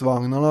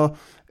stridsvagnarna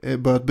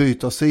börjat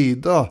byta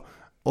sida.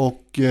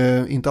 Och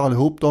inte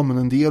allihop dem, men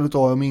en del av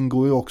dem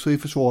ingår ju också i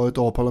försvaret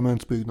av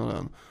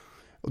parlamentsbyggnaden.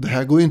 Och det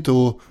här går inte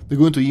att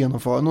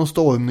genomföra någon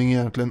stormning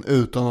egentligen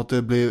utan att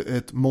det blir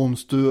ett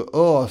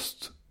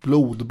monstruöst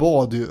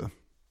blodbad ju.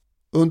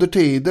 Under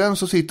tiden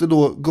så sitter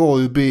då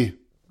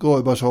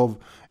Gorbatjov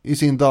i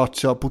sin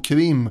dacha på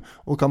Krim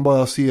och kan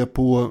bara se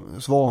på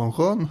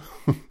Svansjön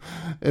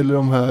eller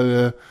de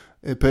här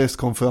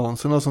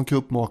presskonferenserna som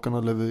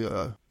kuppmakarna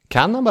levererar.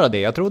 Kan han bara det?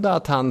 Jag trodde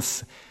att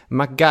hans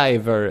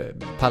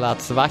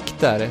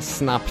MacGyver-palatsvakter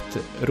snabbt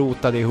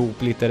rotade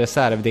ihop lite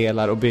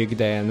reservdelar och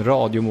byggde en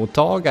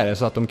radiomottagare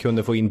så att de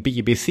kunde få in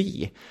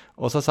BBC.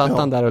 Och så satt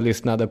han där och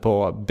lyssnade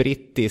på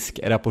brittisk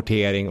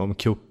rapportering om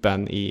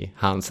kuppen i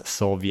hans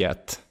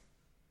Sovjet.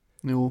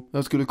 Jo,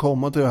 jag skulle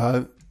komma till det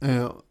här.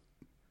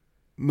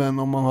 Men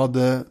om man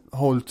hade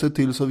hållit sig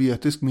till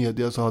sovjetisk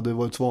media så hade det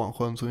varit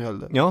Svansjön som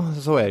gällde. Ja,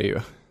 så är det ju.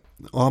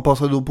 Och han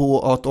passade då på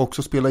att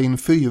också spela in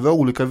 4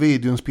 olika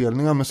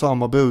videoinspelningar med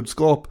samma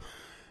budskap.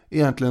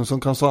 Egentligen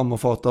som kan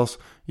sammanfattas: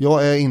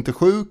 jag är inte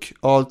sjuk,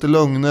 allt är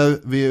lögner,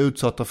 vi är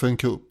utsatta för en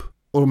kupp.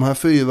 Och de här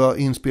 4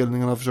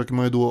 inspelningarna försöker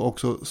man ju då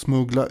också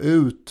smuggla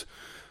ut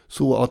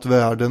så att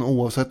världen,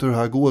 oavsett hur det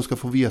här går, ska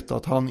få veta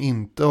att han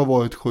inte har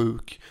varit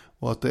sjuk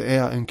och att det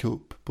är en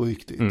kupp på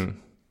riktigt.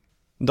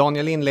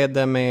 Daniel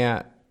inledde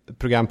med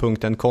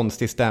programpunkten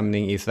Konstig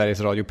stämning i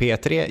Sveriges Radio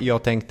P3.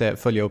 Jag tänkte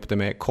följa upp det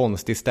med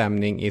Konstig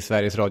stämning i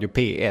Sveriges Radio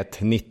P1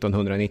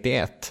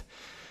 1991.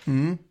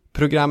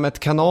 Programmet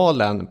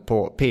Kanalen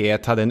på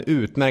P1 hade en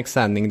utmärkt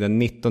sändning den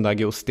 19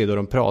 augusti då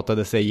de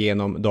pratade sig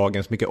igenom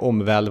dagens mycket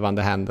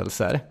omvälvande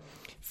händelser.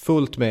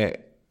 Fullt med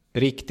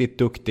riktigt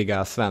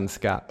duktiga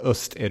svenska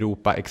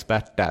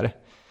Östeuropa-experter.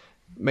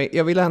 Men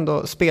jag vill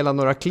ändå spela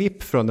några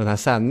klipp från den här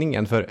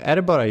sändningen, för är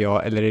det bara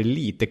jag eller är det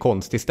lite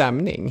konstig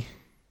stämning?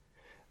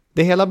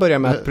 Det hela börjar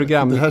med att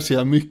Det här ser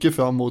jag mycket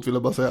fram emot, vill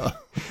jag bara säga.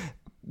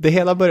 Det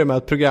hela börjar med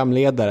att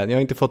programledaren, jag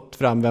har inte fått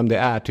fram vem det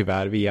är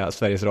tyvärr via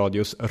Sveriges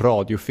Radios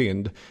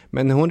radiofynd,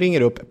 men hon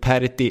ringer upp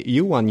Pertti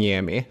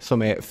Juoniemi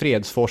som är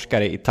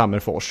fredsforskare i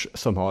Tammerfors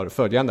som har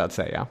följande att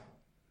säga.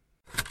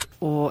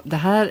 Och det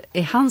här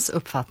är hans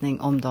uppfattning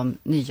om de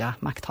nya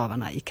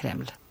makthavarna i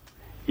Kreml.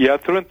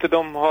 Jag tror inte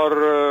de har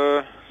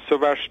så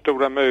värst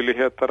stora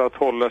möjligheter att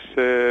hålla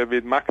sig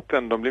vid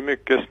makten. De blir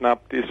mycket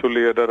snabbt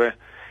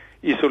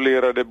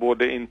isolerade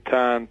både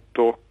internt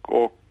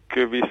och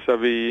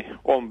visavi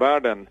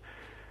omvärlden.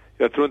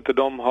 Jag tror inte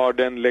de har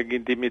den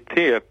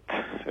legitimitet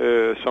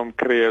som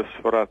krävs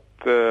för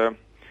att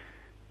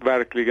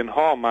verkligen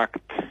ha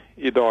makt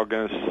i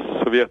dagens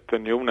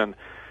Sovjetunionen.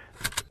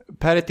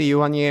 Pertti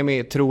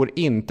Juhaniemi tror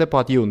inte på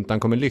att juntan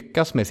kommer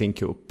lyckas med sin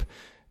kupp.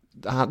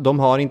 De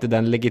har inte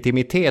den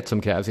legitimitet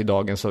som krävs i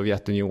dagens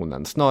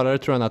Sovjetunionen. Snarare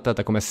tror han att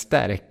detta kommer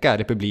stärka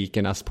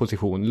republikernas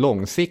position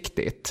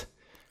långsiktigt.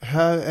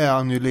 Här är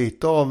han ju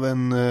lite av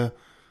en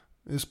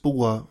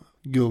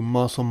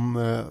spågumma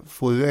som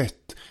får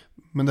rätt.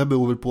 Men det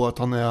beror väl på att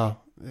han är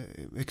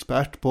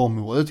expert på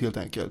området helt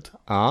enkelt.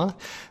 Ja,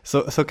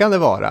 så kan det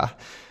vara.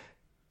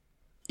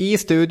 I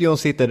studion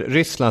sitter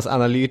Rysslands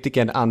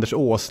analytikern Anders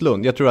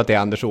Åslund. Jag tror att det är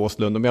Anders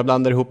Åslund. Om jag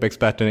blandar ihop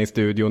experterna i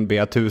studion ber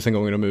jag 1000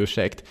 gånger om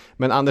ursäkt.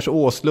 Men Anders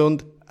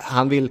Åslund,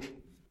 han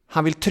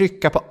vill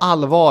trycka på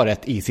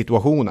allvaret i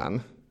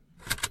situationen.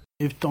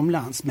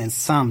 Utomlands, men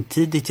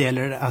samtidigt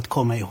gäller det att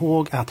komma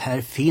ihåg att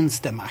här finns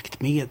det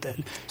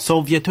maktmedel.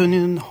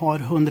 Sovjetunionen har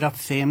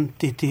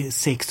 150 till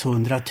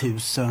 600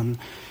 000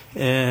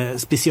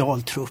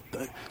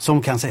 specialtrupper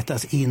som kan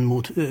sättas in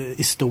mot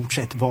i stort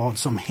sett vad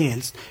som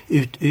helst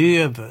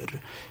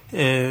utöver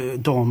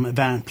de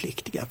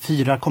värnpliktiga.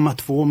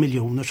 4,2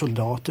 miljoner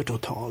soldater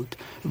totalt,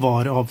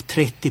 varav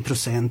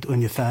 30%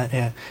 ungefär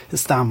är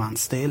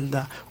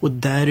stamanställda, och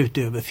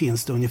därutöver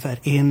finns det ungefär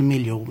 1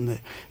 miljon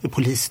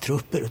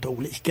polistrupper av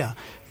olika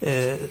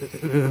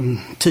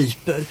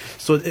typer.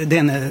 Så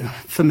den är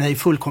för mig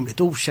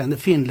fullkomligt okänd.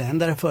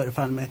 Finländare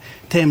förefaller mig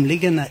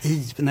tämligen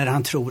naiv när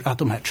han tror att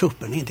de här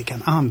trupperna inte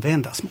kan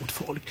användas mot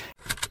folk.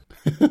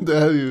 Det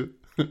är ju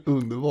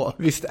underbart.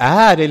 Visst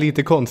är det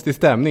lite konstig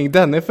stämning.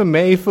 Den är för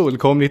mig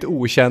fullkomligt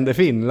okände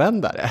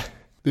finländare.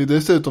 Det är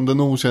dessutom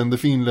den okände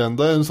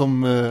finländaren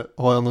som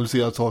har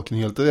analyserat saken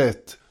helt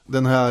rätt.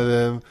 Den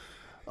här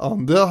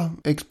andra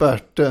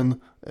experten,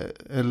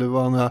 eller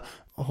vad han är,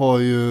 har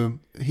ju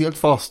helt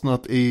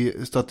fastnat i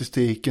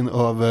statistiken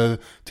över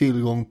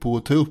tillgång på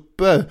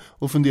trupper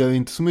och funderar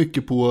inte så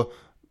mycket på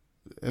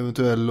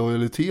eventuell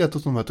lojalitet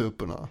hos de här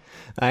trupperna.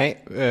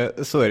 Nej,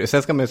 så är det.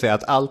 Sen ska man ju säga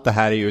att allt det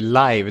här är ju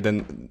live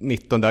den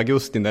 19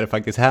 augusti när det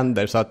faktiskt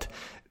händer, så att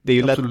det är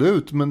ju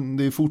absolut, men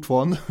det är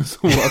fortfarande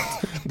så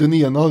att den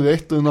ena har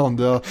rätt och den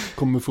andra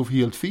kommer få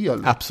helt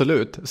fel.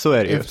 Absolut, så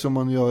är det ju. Eftersom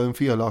man gör en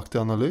felaktig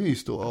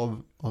analys då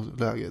av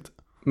läget.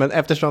 Men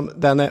eftersom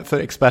den för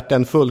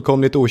experten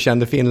fullkomligt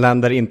okände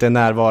finländare inte är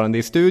närvarande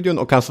i studion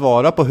och kan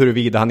svara på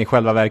huruvida han i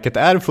själva verket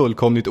är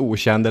fullkomligt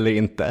okänd eller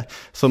inte,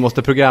 så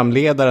måste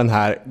programledaren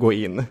här gå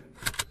in.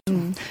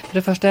 För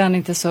det första är han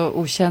inte så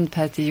okänd,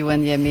 Pertti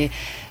Juhaniemi.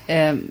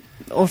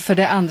 Och för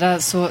det andra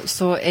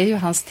så är ju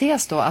hans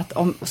tes då att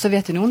om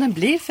Sovjetunionen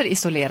blir för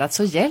isolerad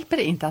så hjälper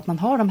det inte att man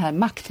har de här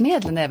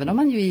maktmedlen, även om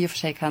man ju i och för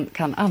sig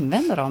kan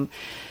använda dem.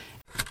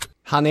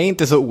 Han är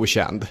inte så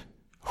okänd.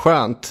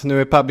 Skönt,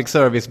 nu är public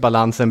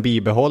service-balansen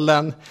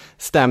bibehållen,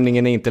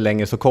 stämningen är inte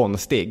längre så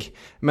konstig.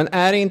 Men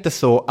är det inte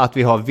så att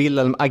vi har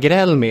Wilhelm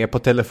Agrell med på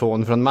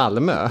telefon från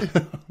Malmö?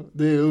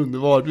 Det är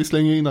underbart, vi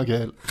slänger in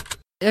Agrell.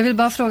 Jag vill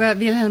bara fråga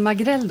Wilhelm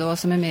Agrell då,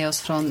 som är med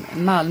oss från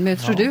Malmö.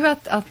 Tror du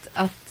att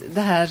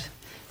det här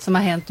som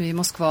har hänt nu i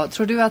Moskva,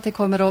 tror du att det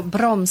kommer att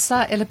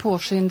bromsa eller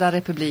påskynda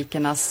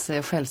republikernas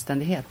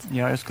självständighet?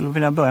 Ja, jag skulle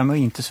vilja börja med att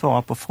inte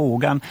svara på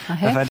frågan.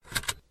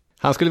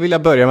 Han skulle vilja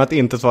börja med att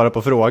inte svara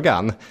på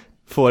frågan.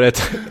 Får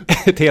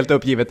ett helt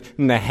uppgivet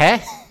nähä.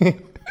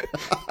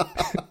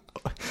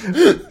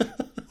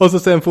 Och så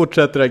sen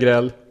fortsätter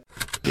Agrell.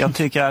 Jag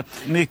tycker att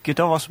mycket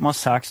av vad som har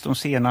sagts de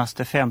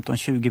senaste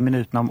 15-20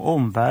 minuterna om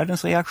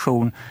omvärldens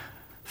reaktion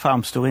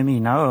framstår i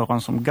mina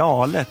öron som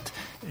galet.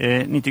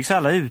 Ni tycks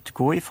alla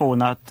utgå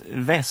ifrån att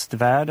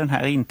västvärlden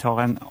här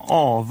intar en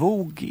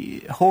avog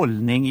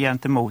hållning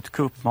gentemot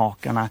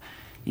kuppmakarna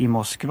i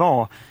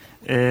Moskva.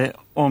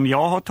 Om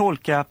jag har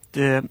tolkat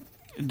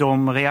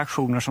de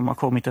reaktioner som har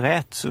kommit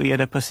rätt, så är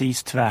det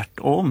precis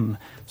tvärtom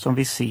som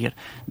vi ser.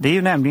 Det är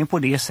ju nämligen på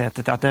det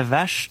sättet att det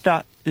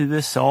värsta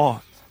USA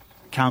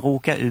kan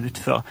råka ut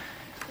för,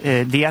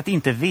 det är att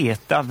inte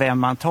veta vem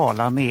man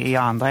talar med i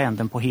andra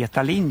änden på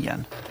heta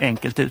linjen,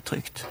 enkelt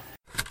uttryckt.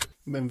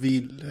 Men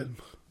Wilhelm,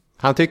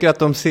 han tycker att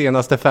de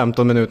senaste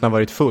 15 minuterna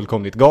varit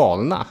fullkomligt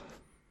galna.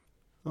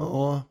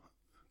 Ja,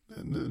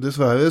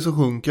 dessvärre så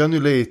sjunker han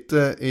ju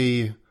lite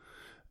i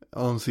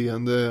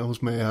anseende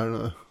hos mig här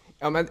nu.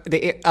 Ja, men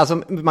det är,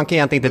 alltså, man kan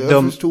egentligen inte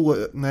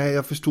döma.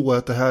 Jag förstår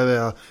att det här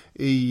är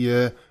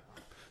i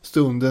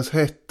stundens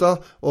hetta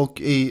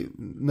och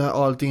när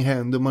allting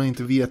händer man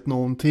inte vet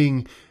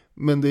någonting.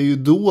 Men det är ju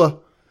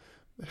då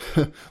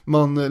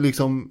man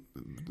liksom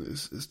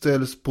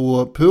ställs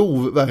på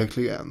prov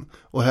verkligen.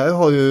 Och här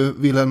har ju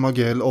Wilhelm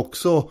Agrell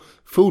också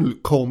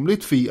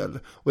fullkomligt fel.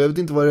 Och jag vet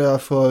inte vad det är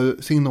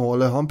för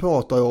signaler han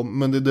pratar om,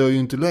 men det dröjer ju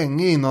inte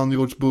länge innan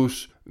George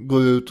Bush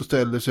går ut och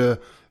ställer sig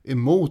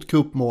emot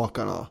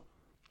kuppmakarna.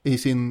 i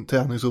sin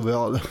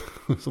träningsoverall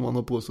som han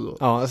har på sig då.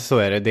 Ja, så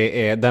är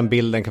det. Den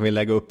bilden kan vi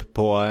lägga upp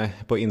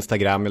på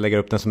Instagram. Jag lägger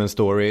upp den som en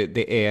story.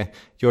 Det är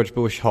George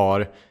Bush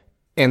har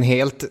en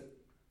helt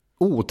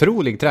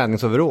otrolig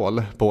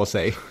träningsoverall på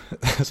sig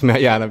som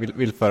jag gärna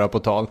vill föra på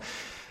tal.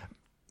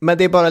 Men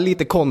det är bara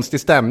lite konstig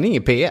stämning i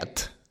P1.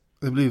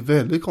 Det blir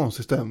väldigt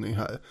konstig stämning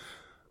här.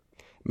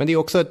 Men det är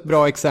också ett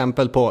bra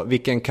exempel på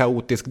vilken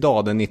kaotisk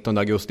dag den 19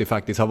 augusti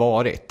faktiskt har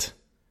varit.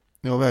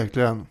 Ja,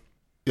 verkligen.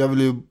 Jag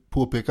vill ju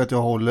påpeka att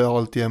jag håller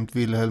alltjämt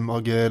Wilhelm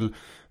Agrell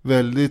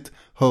väldigt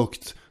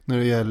högt när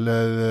det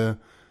gäller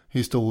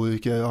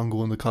historiker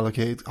angående kalla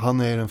kriget. Han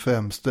är den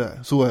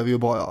främste, så är vi ju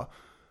bara.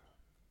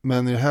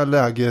 Men i det här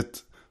läget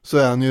så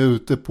är han ju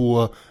ute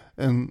på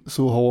en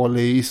så hal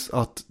is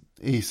att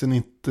isen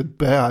inte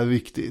bär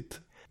riktigt.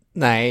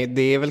 Nej,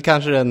 det är väl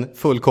kanske den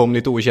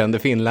fullkomligt okände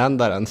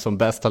finländaren som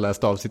bäst har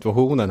läst av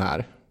situationen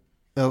här.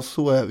 Ja,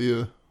 så är vi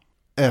ju.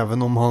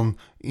 Även om han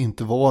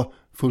inte var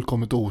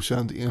fullkomligt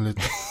okänd enligt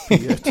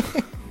P1.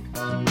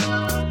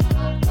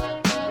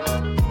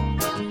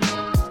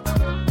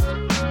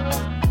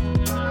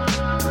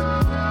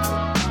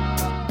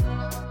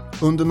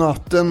 Under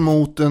natten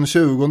mot den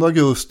 20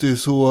 augusti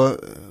så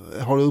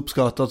har det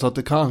uppskattats att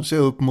det kanske är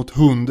upp mot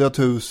 100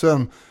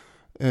 000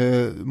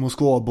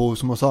 Moskvabor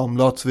som har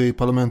samlats vid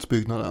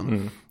parlamentsbyggnaden.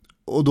 Mm.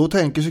 Och då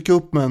tänker sig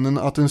kuppmännen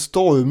att en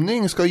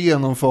stormning ska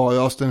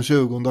genomföras den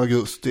 20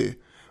 augusti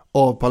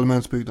av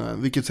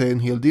parlamentsbyggnaden, vilket säger en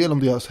hel del om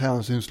deras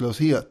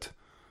hänsynslöshet.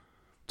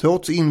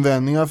 Trots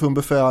invändningar från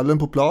befälen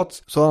på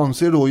plats så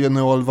anser då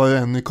general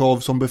Varenikov,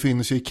 som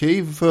befinner sig i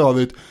Kiev för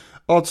övrigt,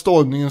 att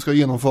stormningen ska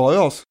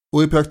genomföras.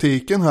 Och i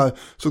praktiken här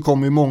så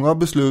kommer ju många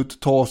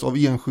beslut tas av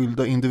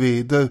enskilda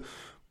individer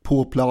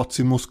på plats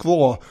i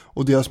Moskva,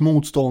 och deras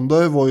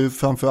motståndare var ju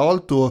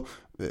framförallt då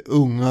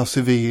unga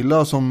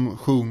civila som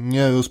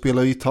sjunger och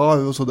spelar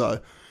gitarr och sådär.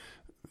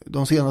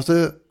 De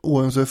senaste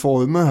årens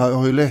reformer här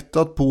har ju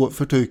lättat på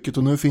förtrycket,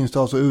 och nu finns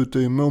det alltså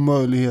utrymme och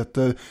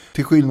möjligheter,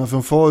 till skillnad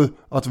från förr,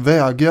 att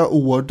vägra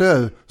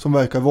order som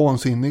verkar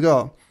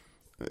vansinniga.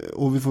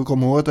 Och vi får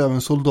komma ihåg att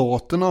även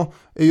soldaterna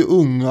är ju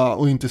unga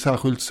och inte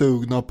särskilt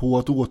sugna på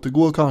att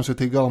återgå kanske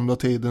till gamla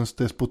tidens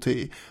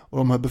despoti. Och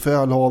de här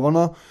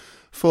befälhavarna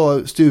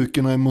för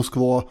styrkorna i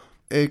Moskva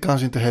är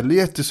kanske inte heller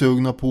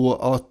jättesugna på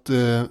att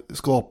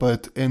skapa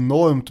ett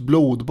enormt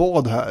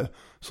blodbad här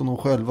som de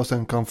själva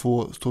sen kan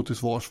få stå till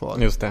svars för.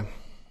 Just det.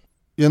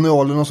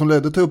 Generalerna som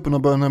ledde trupperna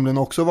börjar nämligen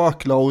också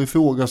vackla och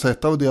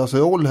ifrågasätta vad deras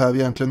roll här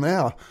egentligen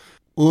är.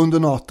 Och under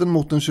natten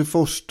mot den 21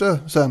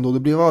 sen då, det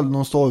blev aldrig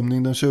någon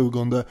stormning den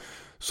 20,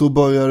 så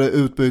börjar det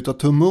utbryta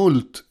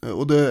tumult.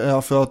 Och det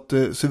är för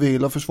att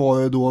civila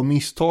försvarare då av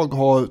misstag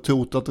har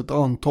trott att ett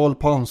antal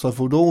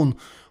pansarfordon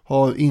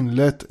har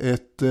inlett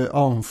ett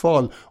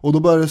anfall. Och då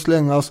börjar det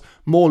slängas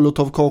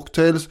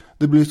molotov-cocktails,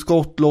 det blir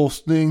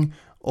skottlossning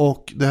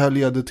och det här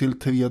leder till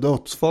 3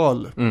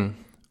 dödsfall. Mm.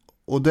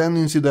 Och den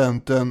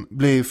incidenten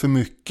blir för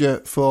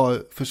mycket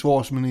för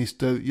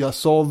försvarsminister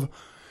Jasov,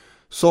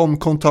 som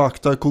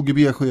kontaktar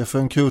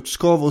KGB-chefen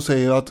Kutjkov och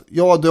säger att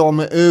jag drar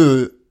mig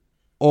ur,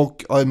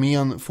 och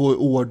armén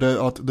får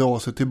order att dra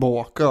sig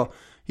tillbaka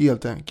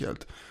helt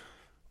enkelt.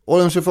 Och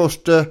den 21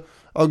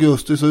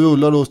 augusti så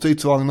rullar då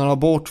stridsvagnarna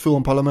bort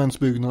från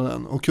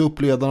parlamentsbyggnaden, och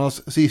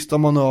kuppledarnas sista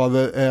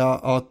manöver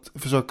är att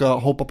försöka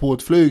hoppa på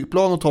ett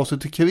flygplan och ta sig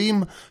till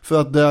Krim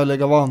för att där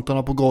lägga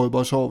vantarna på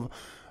Gorbachev.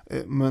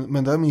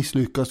 Men där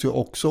misslyckas ju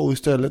också, och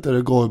istället är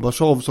det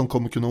Gorbachev som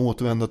kommer kunna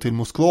återvända till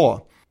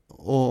Moskva.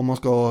 Och om man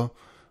ska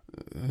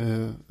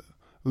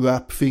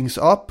wrap things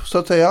up så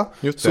att säga,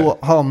 så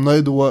hamnar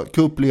ju då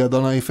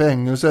kuppledarna i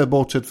fängelse,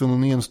 bortsett från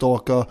en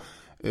enstaka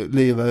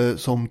levare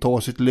som tar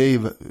sitt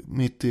liv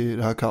mitt i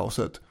det här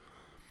kaoset.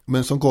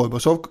 Men som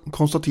Gorbachev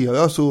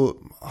konstaterar, så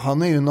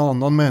han är ju en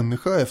annan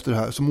människa efter det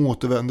här, som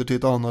återvänder till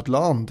ett annat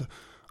land.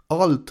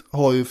 Allt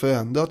har ju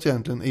förändrats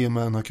egentligen i och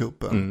med den här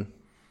kuppen. Mm.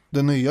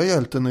 Den nya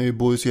hjälten är ju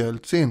Boris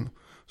Jeltsin,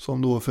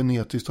 som då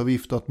frenetiskt har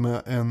viftat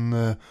med en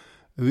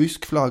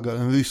rysk flagga,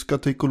 den ryska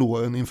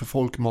trikoloren, inför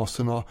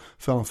folkmassorna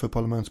framför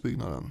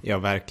parlamentsbyggnaden. Ja,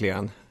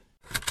 verkligen.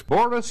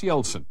 Boris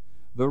Yeltsin,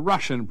 the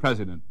Russian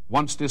president,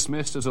 once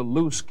dismissed as a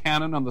loose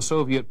cannon on the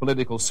Soviet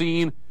political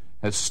scene,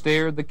 has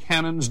stared the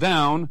cannons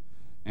down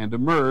and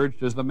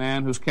emerged as the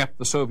man who's kept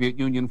the Soviet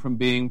Union from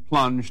being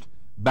plunged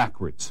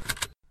backwards.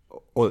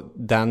 Och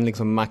den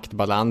liksom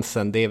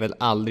maktbalansen, det är väl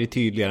aldrig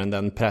tydligare än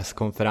den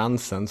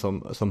presskonferensen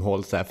som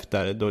hålls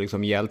efter, då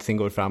liksom Jeltsin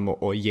går fram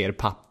och ger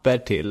papper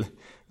till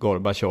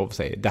Gorbachev och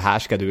säger, det här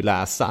ska du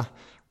läsa.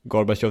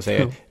 Gorbachev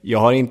säger, jag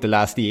har inte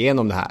läst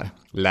igenom det här,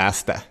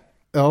 läs det.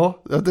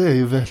 Ja, det är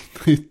ju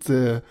väldigt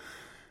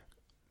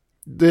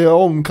det är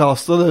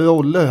omkastade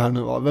roller här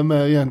nu, va? Vem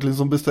är egentligen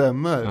som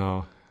bestämmer?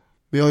 Ja.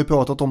 Vi har ju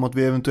pratat om att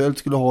vi eventuellt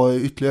skulle ha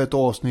ytterligare ett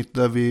avsnitt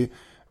där vi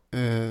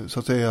så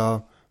att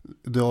säga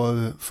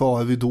drar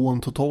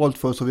farvidån totalt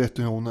för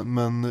Sovjetunionen,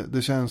 men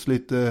det känns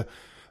lite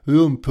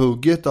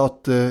rumpugget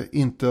att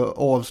inte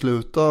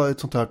avsluta ett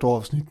sånt här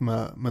avsnitt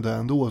med det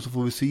ändå. Så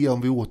får vi se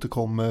om vi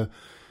återkommer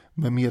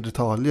med mer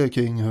detaljer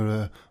kring hur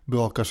det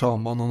brakar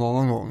samman någon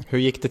annan gång. Hur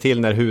gick det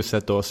till när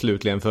huset då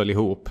slutligen föll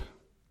ihop?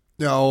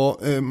 Ja,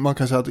 man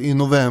kan säga att i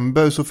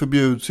november så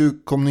förbjuds ju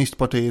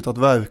kommunistpartiet att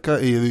verka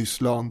i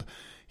Ryssland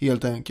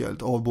helt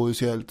enkelt av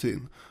Boris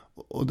Jeltsin.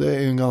 Och det är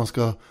ju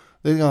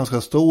ett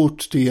ganska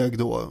stort steg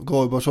då.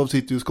 Gorbatjov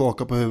sitter ju och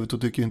skakar på huvudet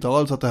och tycker inte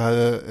alls att det här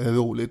är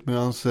roligt,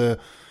 medan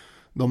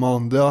de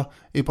andra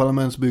i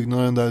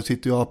parlamentsbyggnaden där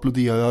sitter ju och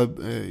applåderar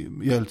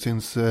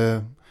Jeltsins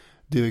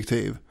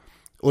direktiv.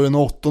 Och den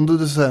 8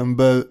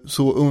 december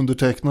så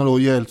undertecknar då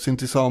Jeltsin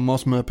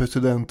tillsammans med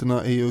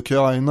presidenterna i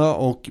Ukraina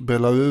och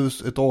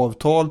Belarus ett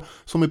avtal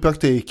som i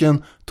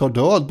praktiken tar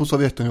död på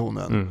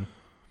Sovjetunionen. Mm.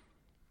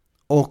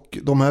 Och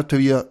de här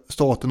 3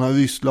 staterna,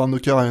 Ryssland,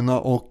 Ukraina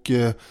och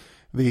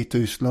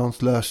Vitryssland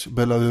 /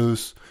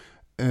 Belarus,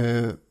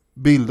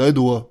 bildar ju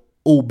då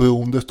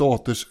oberoende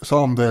staters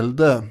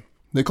samvälde.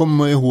 Det kommer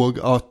man ihåg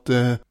att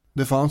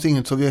det fanns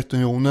inget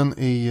Sovjetunionen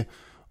i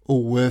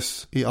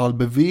OS i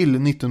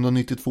Albertville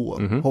 1992,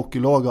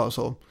 hockeylag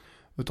alltså,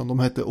 utan de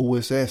hette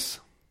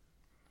OSS.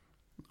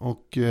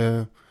 Och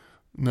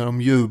när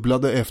de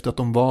jublade efter att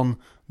de vann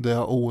det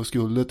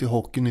OS-guldet i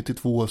hockey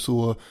 92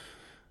 så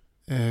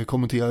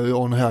kommenterade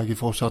Arne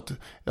Hägerfors att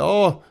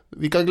ja,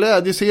 vilka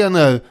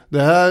glädjescener,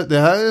 det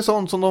här är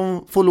sånt som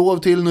de får lov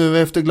till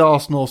nu efter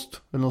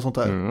glasnost eller något sånt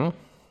där.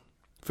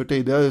 För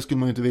tidigare skulle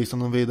man ju inte visa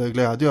någon vidare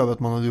glädje över att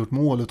man hade gjort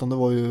mål, utan det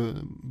var ju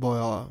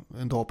bara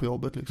en dag på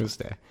jobbet liksom. Just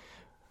det.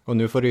 Och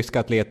nu får ryska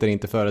atleter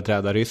inte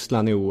företräda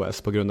Ryssland i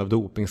OS på grund av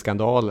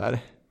dopingskandaler.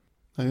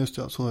 Ja just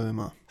det, så är det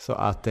med. Så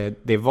att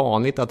det är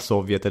vanligt att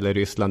Sovjet eller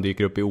Ryssland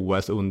dyker upp i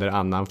OS under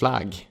annan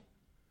flagg.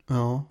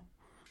 Ja.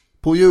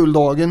 På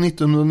juldagen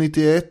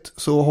 1991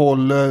 så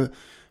håller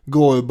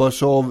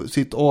Gorbatjov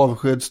sitt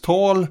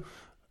avskedstal.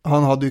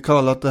 Han hade ju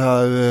kallat det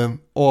här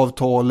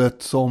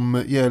avtalet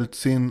som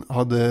Jeltsin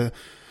hade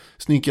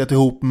snickrat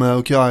ihop med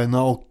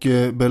Ukraina och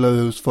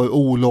Belarus för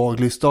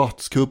olaglig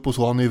statskupp och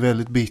så. Han är ju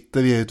väldigt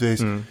bitter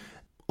givetvis.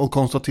 Och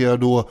konstaterar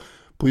då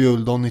på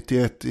juldagen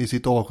 91 i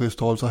sitt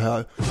avskedstal så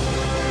här: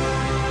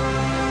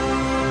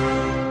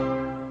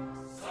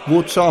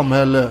 vårt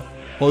samhälle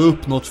har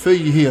uppnått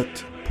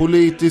frihet,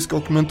 politisk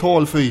och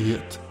mental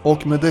frihet,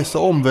 och med dessa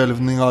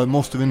omvälvningar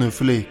måste vi nu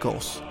förlika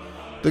oss.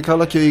 Det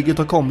kalla kriget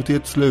har kommit till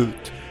ett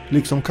slut,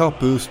 liksom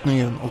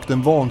kapprustningen och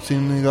den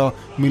vansinniga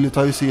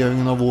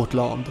militariseringen av vårt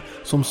land,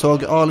 som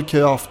sög all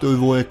kraft ur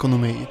vår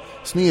ekonomi,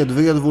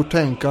 snedvred vårt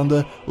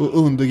tänkande och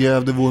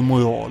undergrävde vår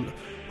moral.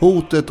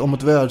 Hotet om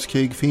ett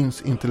världskrig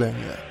finns inte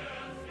längre.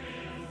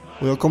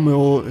 Och jag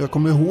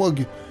kommer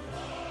ihåg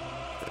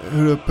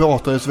hur det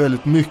pratades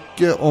väldigt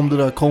mycket om det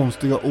där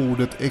konstiga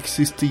ordet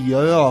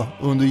existera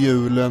under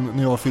julen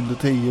när jag fyllde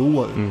 10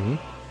 år.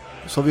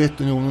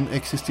 Sovjetunionen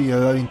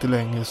existerar inte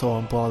längre, sa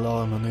han på alla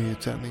de här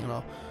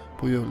nyhetssändningarna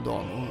på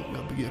juldagen. Och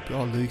jag begrep ju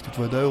aldrig riktigt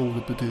vad det där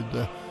ordet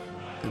betydde.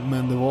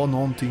 Men det var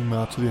någonting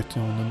med att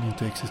Sovjetunionen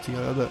inte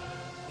existerade.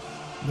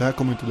 Det här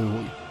kommer inte du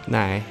ihåg?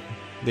 Nej,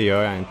 det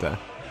gör jag inte.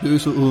 Du är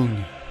så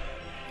ung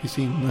i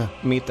sinne.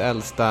 Mitt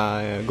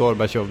äldsta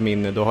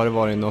Gorbatjov-minne, då har det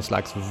varit någon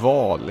slags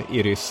val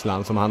i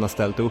Ryssland som han har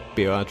ställt upp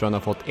i, och jag tror han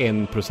har fått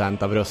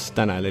 1% av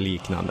rösterna eller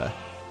liknande.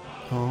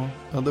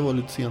 Ja, det var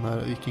lite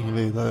senare, gick ingen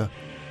vidare.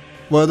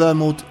 Vad jag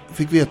däremot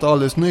fick veta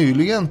alldeles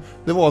nyligen,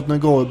 det var att när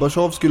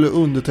Gorbatjov skulle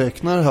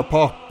underteckna det här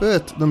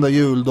pappret den där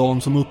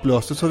juldagen som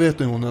upplöste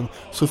Sovjetunionen,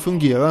 så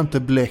fungerar inte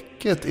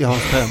bläcket i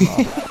hans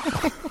penna.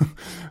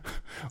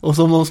 Och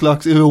som någon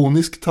slags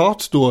ironisk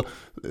touch då,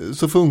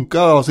 så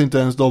funkar alltså inte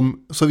ens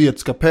de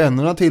sovjetiska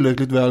pennorna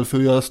tillräckligt väl för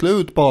att göra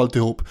slut på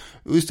alltihop.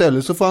 Och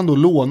istället så får han då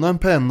låna en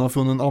penna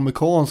från en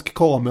amerikansk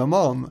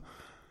kameraman.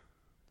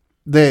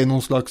 Det är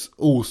någon slags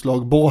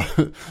oslagbar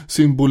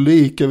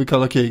symbolik över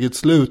kalla krigets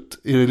slut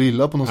i det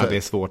lilla på något sätt. Det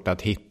är svårt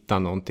att hitta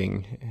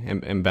någonting,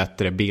 en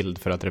bättre bild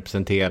för att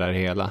representera det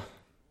hela.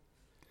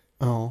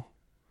 Ja.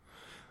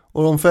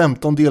 Och de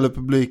 15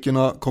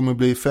 delrepublikerna kommer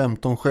bli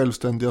 15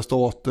 självständiga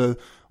stater,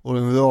 och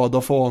den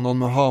röda fanan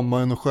med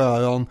hammaren och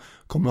skäran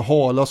kommer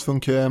halas från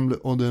Kreml,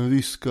 och den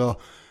ryska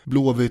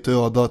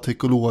blåvitt-röda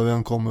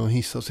trikoloren kommer att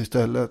hissas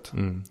istället.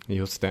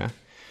 Just det.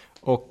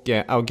 Och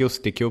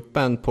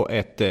augustikuppen på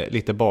ett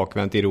lite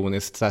bakvänt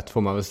ironiskt sätt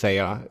får man väl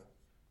säga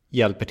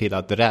hjälper till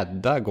att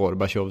rädda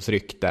Gorbatjovs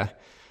rykte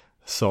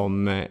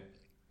som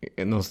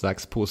någon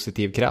slags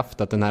positiv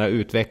kraft. Att den här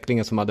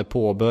utvecklingen som hade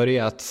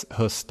påbörjats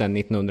hösten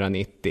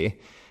 1990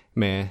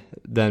 med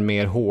den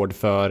mer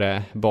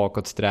hårdföre,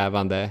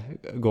 bakåtsträvande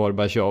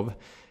Gorbatjov,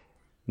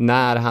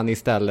 när han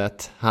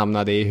istället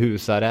hamnade i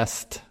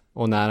husarrest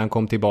och när han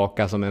kom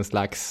tillbaka som en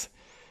slags,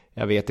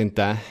 jag vet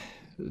inte,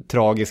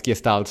 tragisk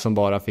gestalt som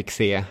bara fick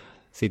se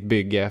sitt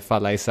bygge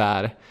falla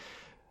isär,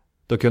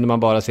 då kunde man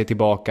bara se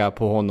tillbaka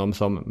på honom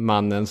som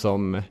mannen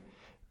som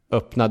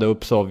öppnade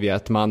upp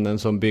Sovjet, mannen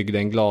som byggde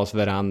en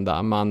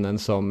glasveranda, mannen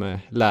som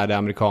lärde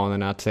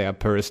amerikanerna att säga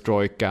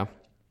perestrojka,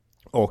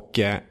 och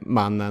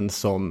mannen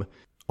som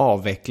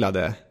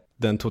avvecklade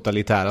den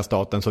totalitära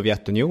staten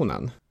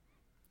Sovjetunionen.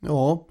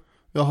 Ja,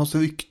 hans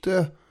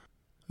rykte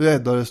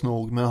räddades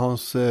nog, men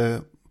hans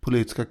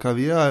politiska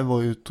karriär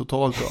var ju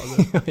totalt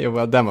över.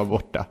 Jo, den var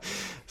borta.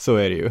 Så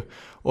är det ju.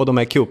 Och de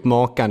här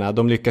kuppmakarna,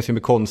 de lyckas ju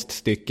med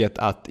konststycket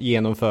att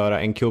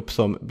genomföra en kupp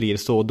som blir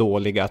så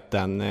dålig att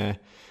den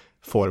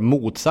får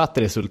motsatt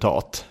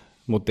resultat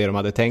mot det de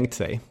hade tänkt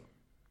sig.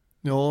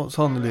 Ja,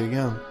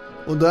 sannoliken.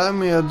 Och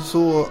därmed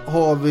så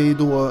har vi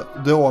då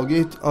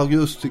dragit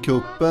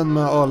augustikuppen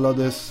med alla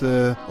dess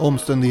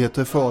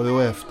omständigheter före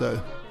och efter.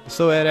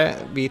 Så är det.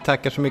 Vi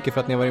tackar så mycket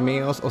för att ni har varit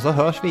med oss och så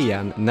hörs vi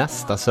igen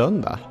nästa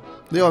söndag.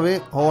 Det gör vi.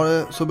 Ha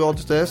det så bra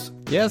tills dess.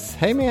 Yes,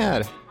 hej med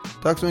er.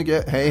 Tack så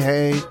mycket. Hej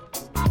hej.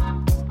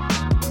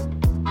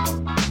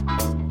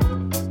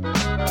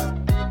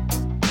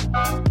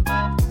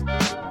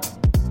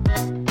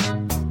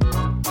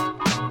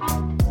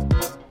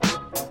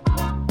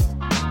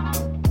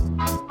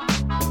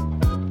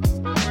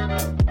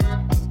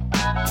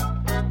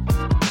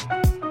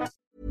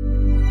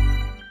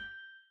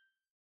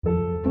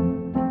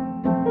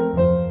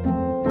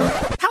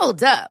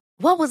 Hold up.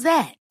 What was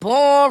that?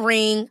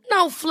 Boring.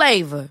 No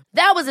flavor.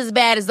 That was as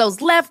bad as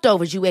those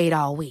leftovers you ate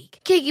all week.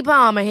 Keke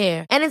Palmer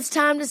here, and it's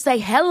time to say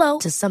hello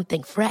to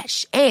something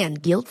fresh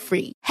and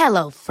guilt-free.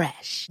 Hello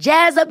Fresh.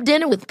 Jazz up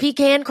dinner with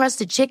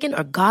pecan-crusted chicken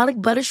or garlic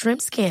butter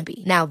shrimp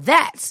scampi. Now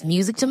that's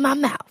music to my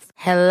mouth.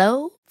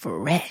 Hello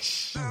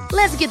Fresh.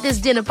 Let's get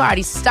this dinner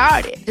party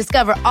started.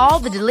 Discover all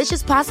the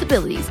delicious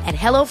possibilities at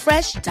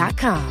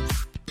HelloFresh.com.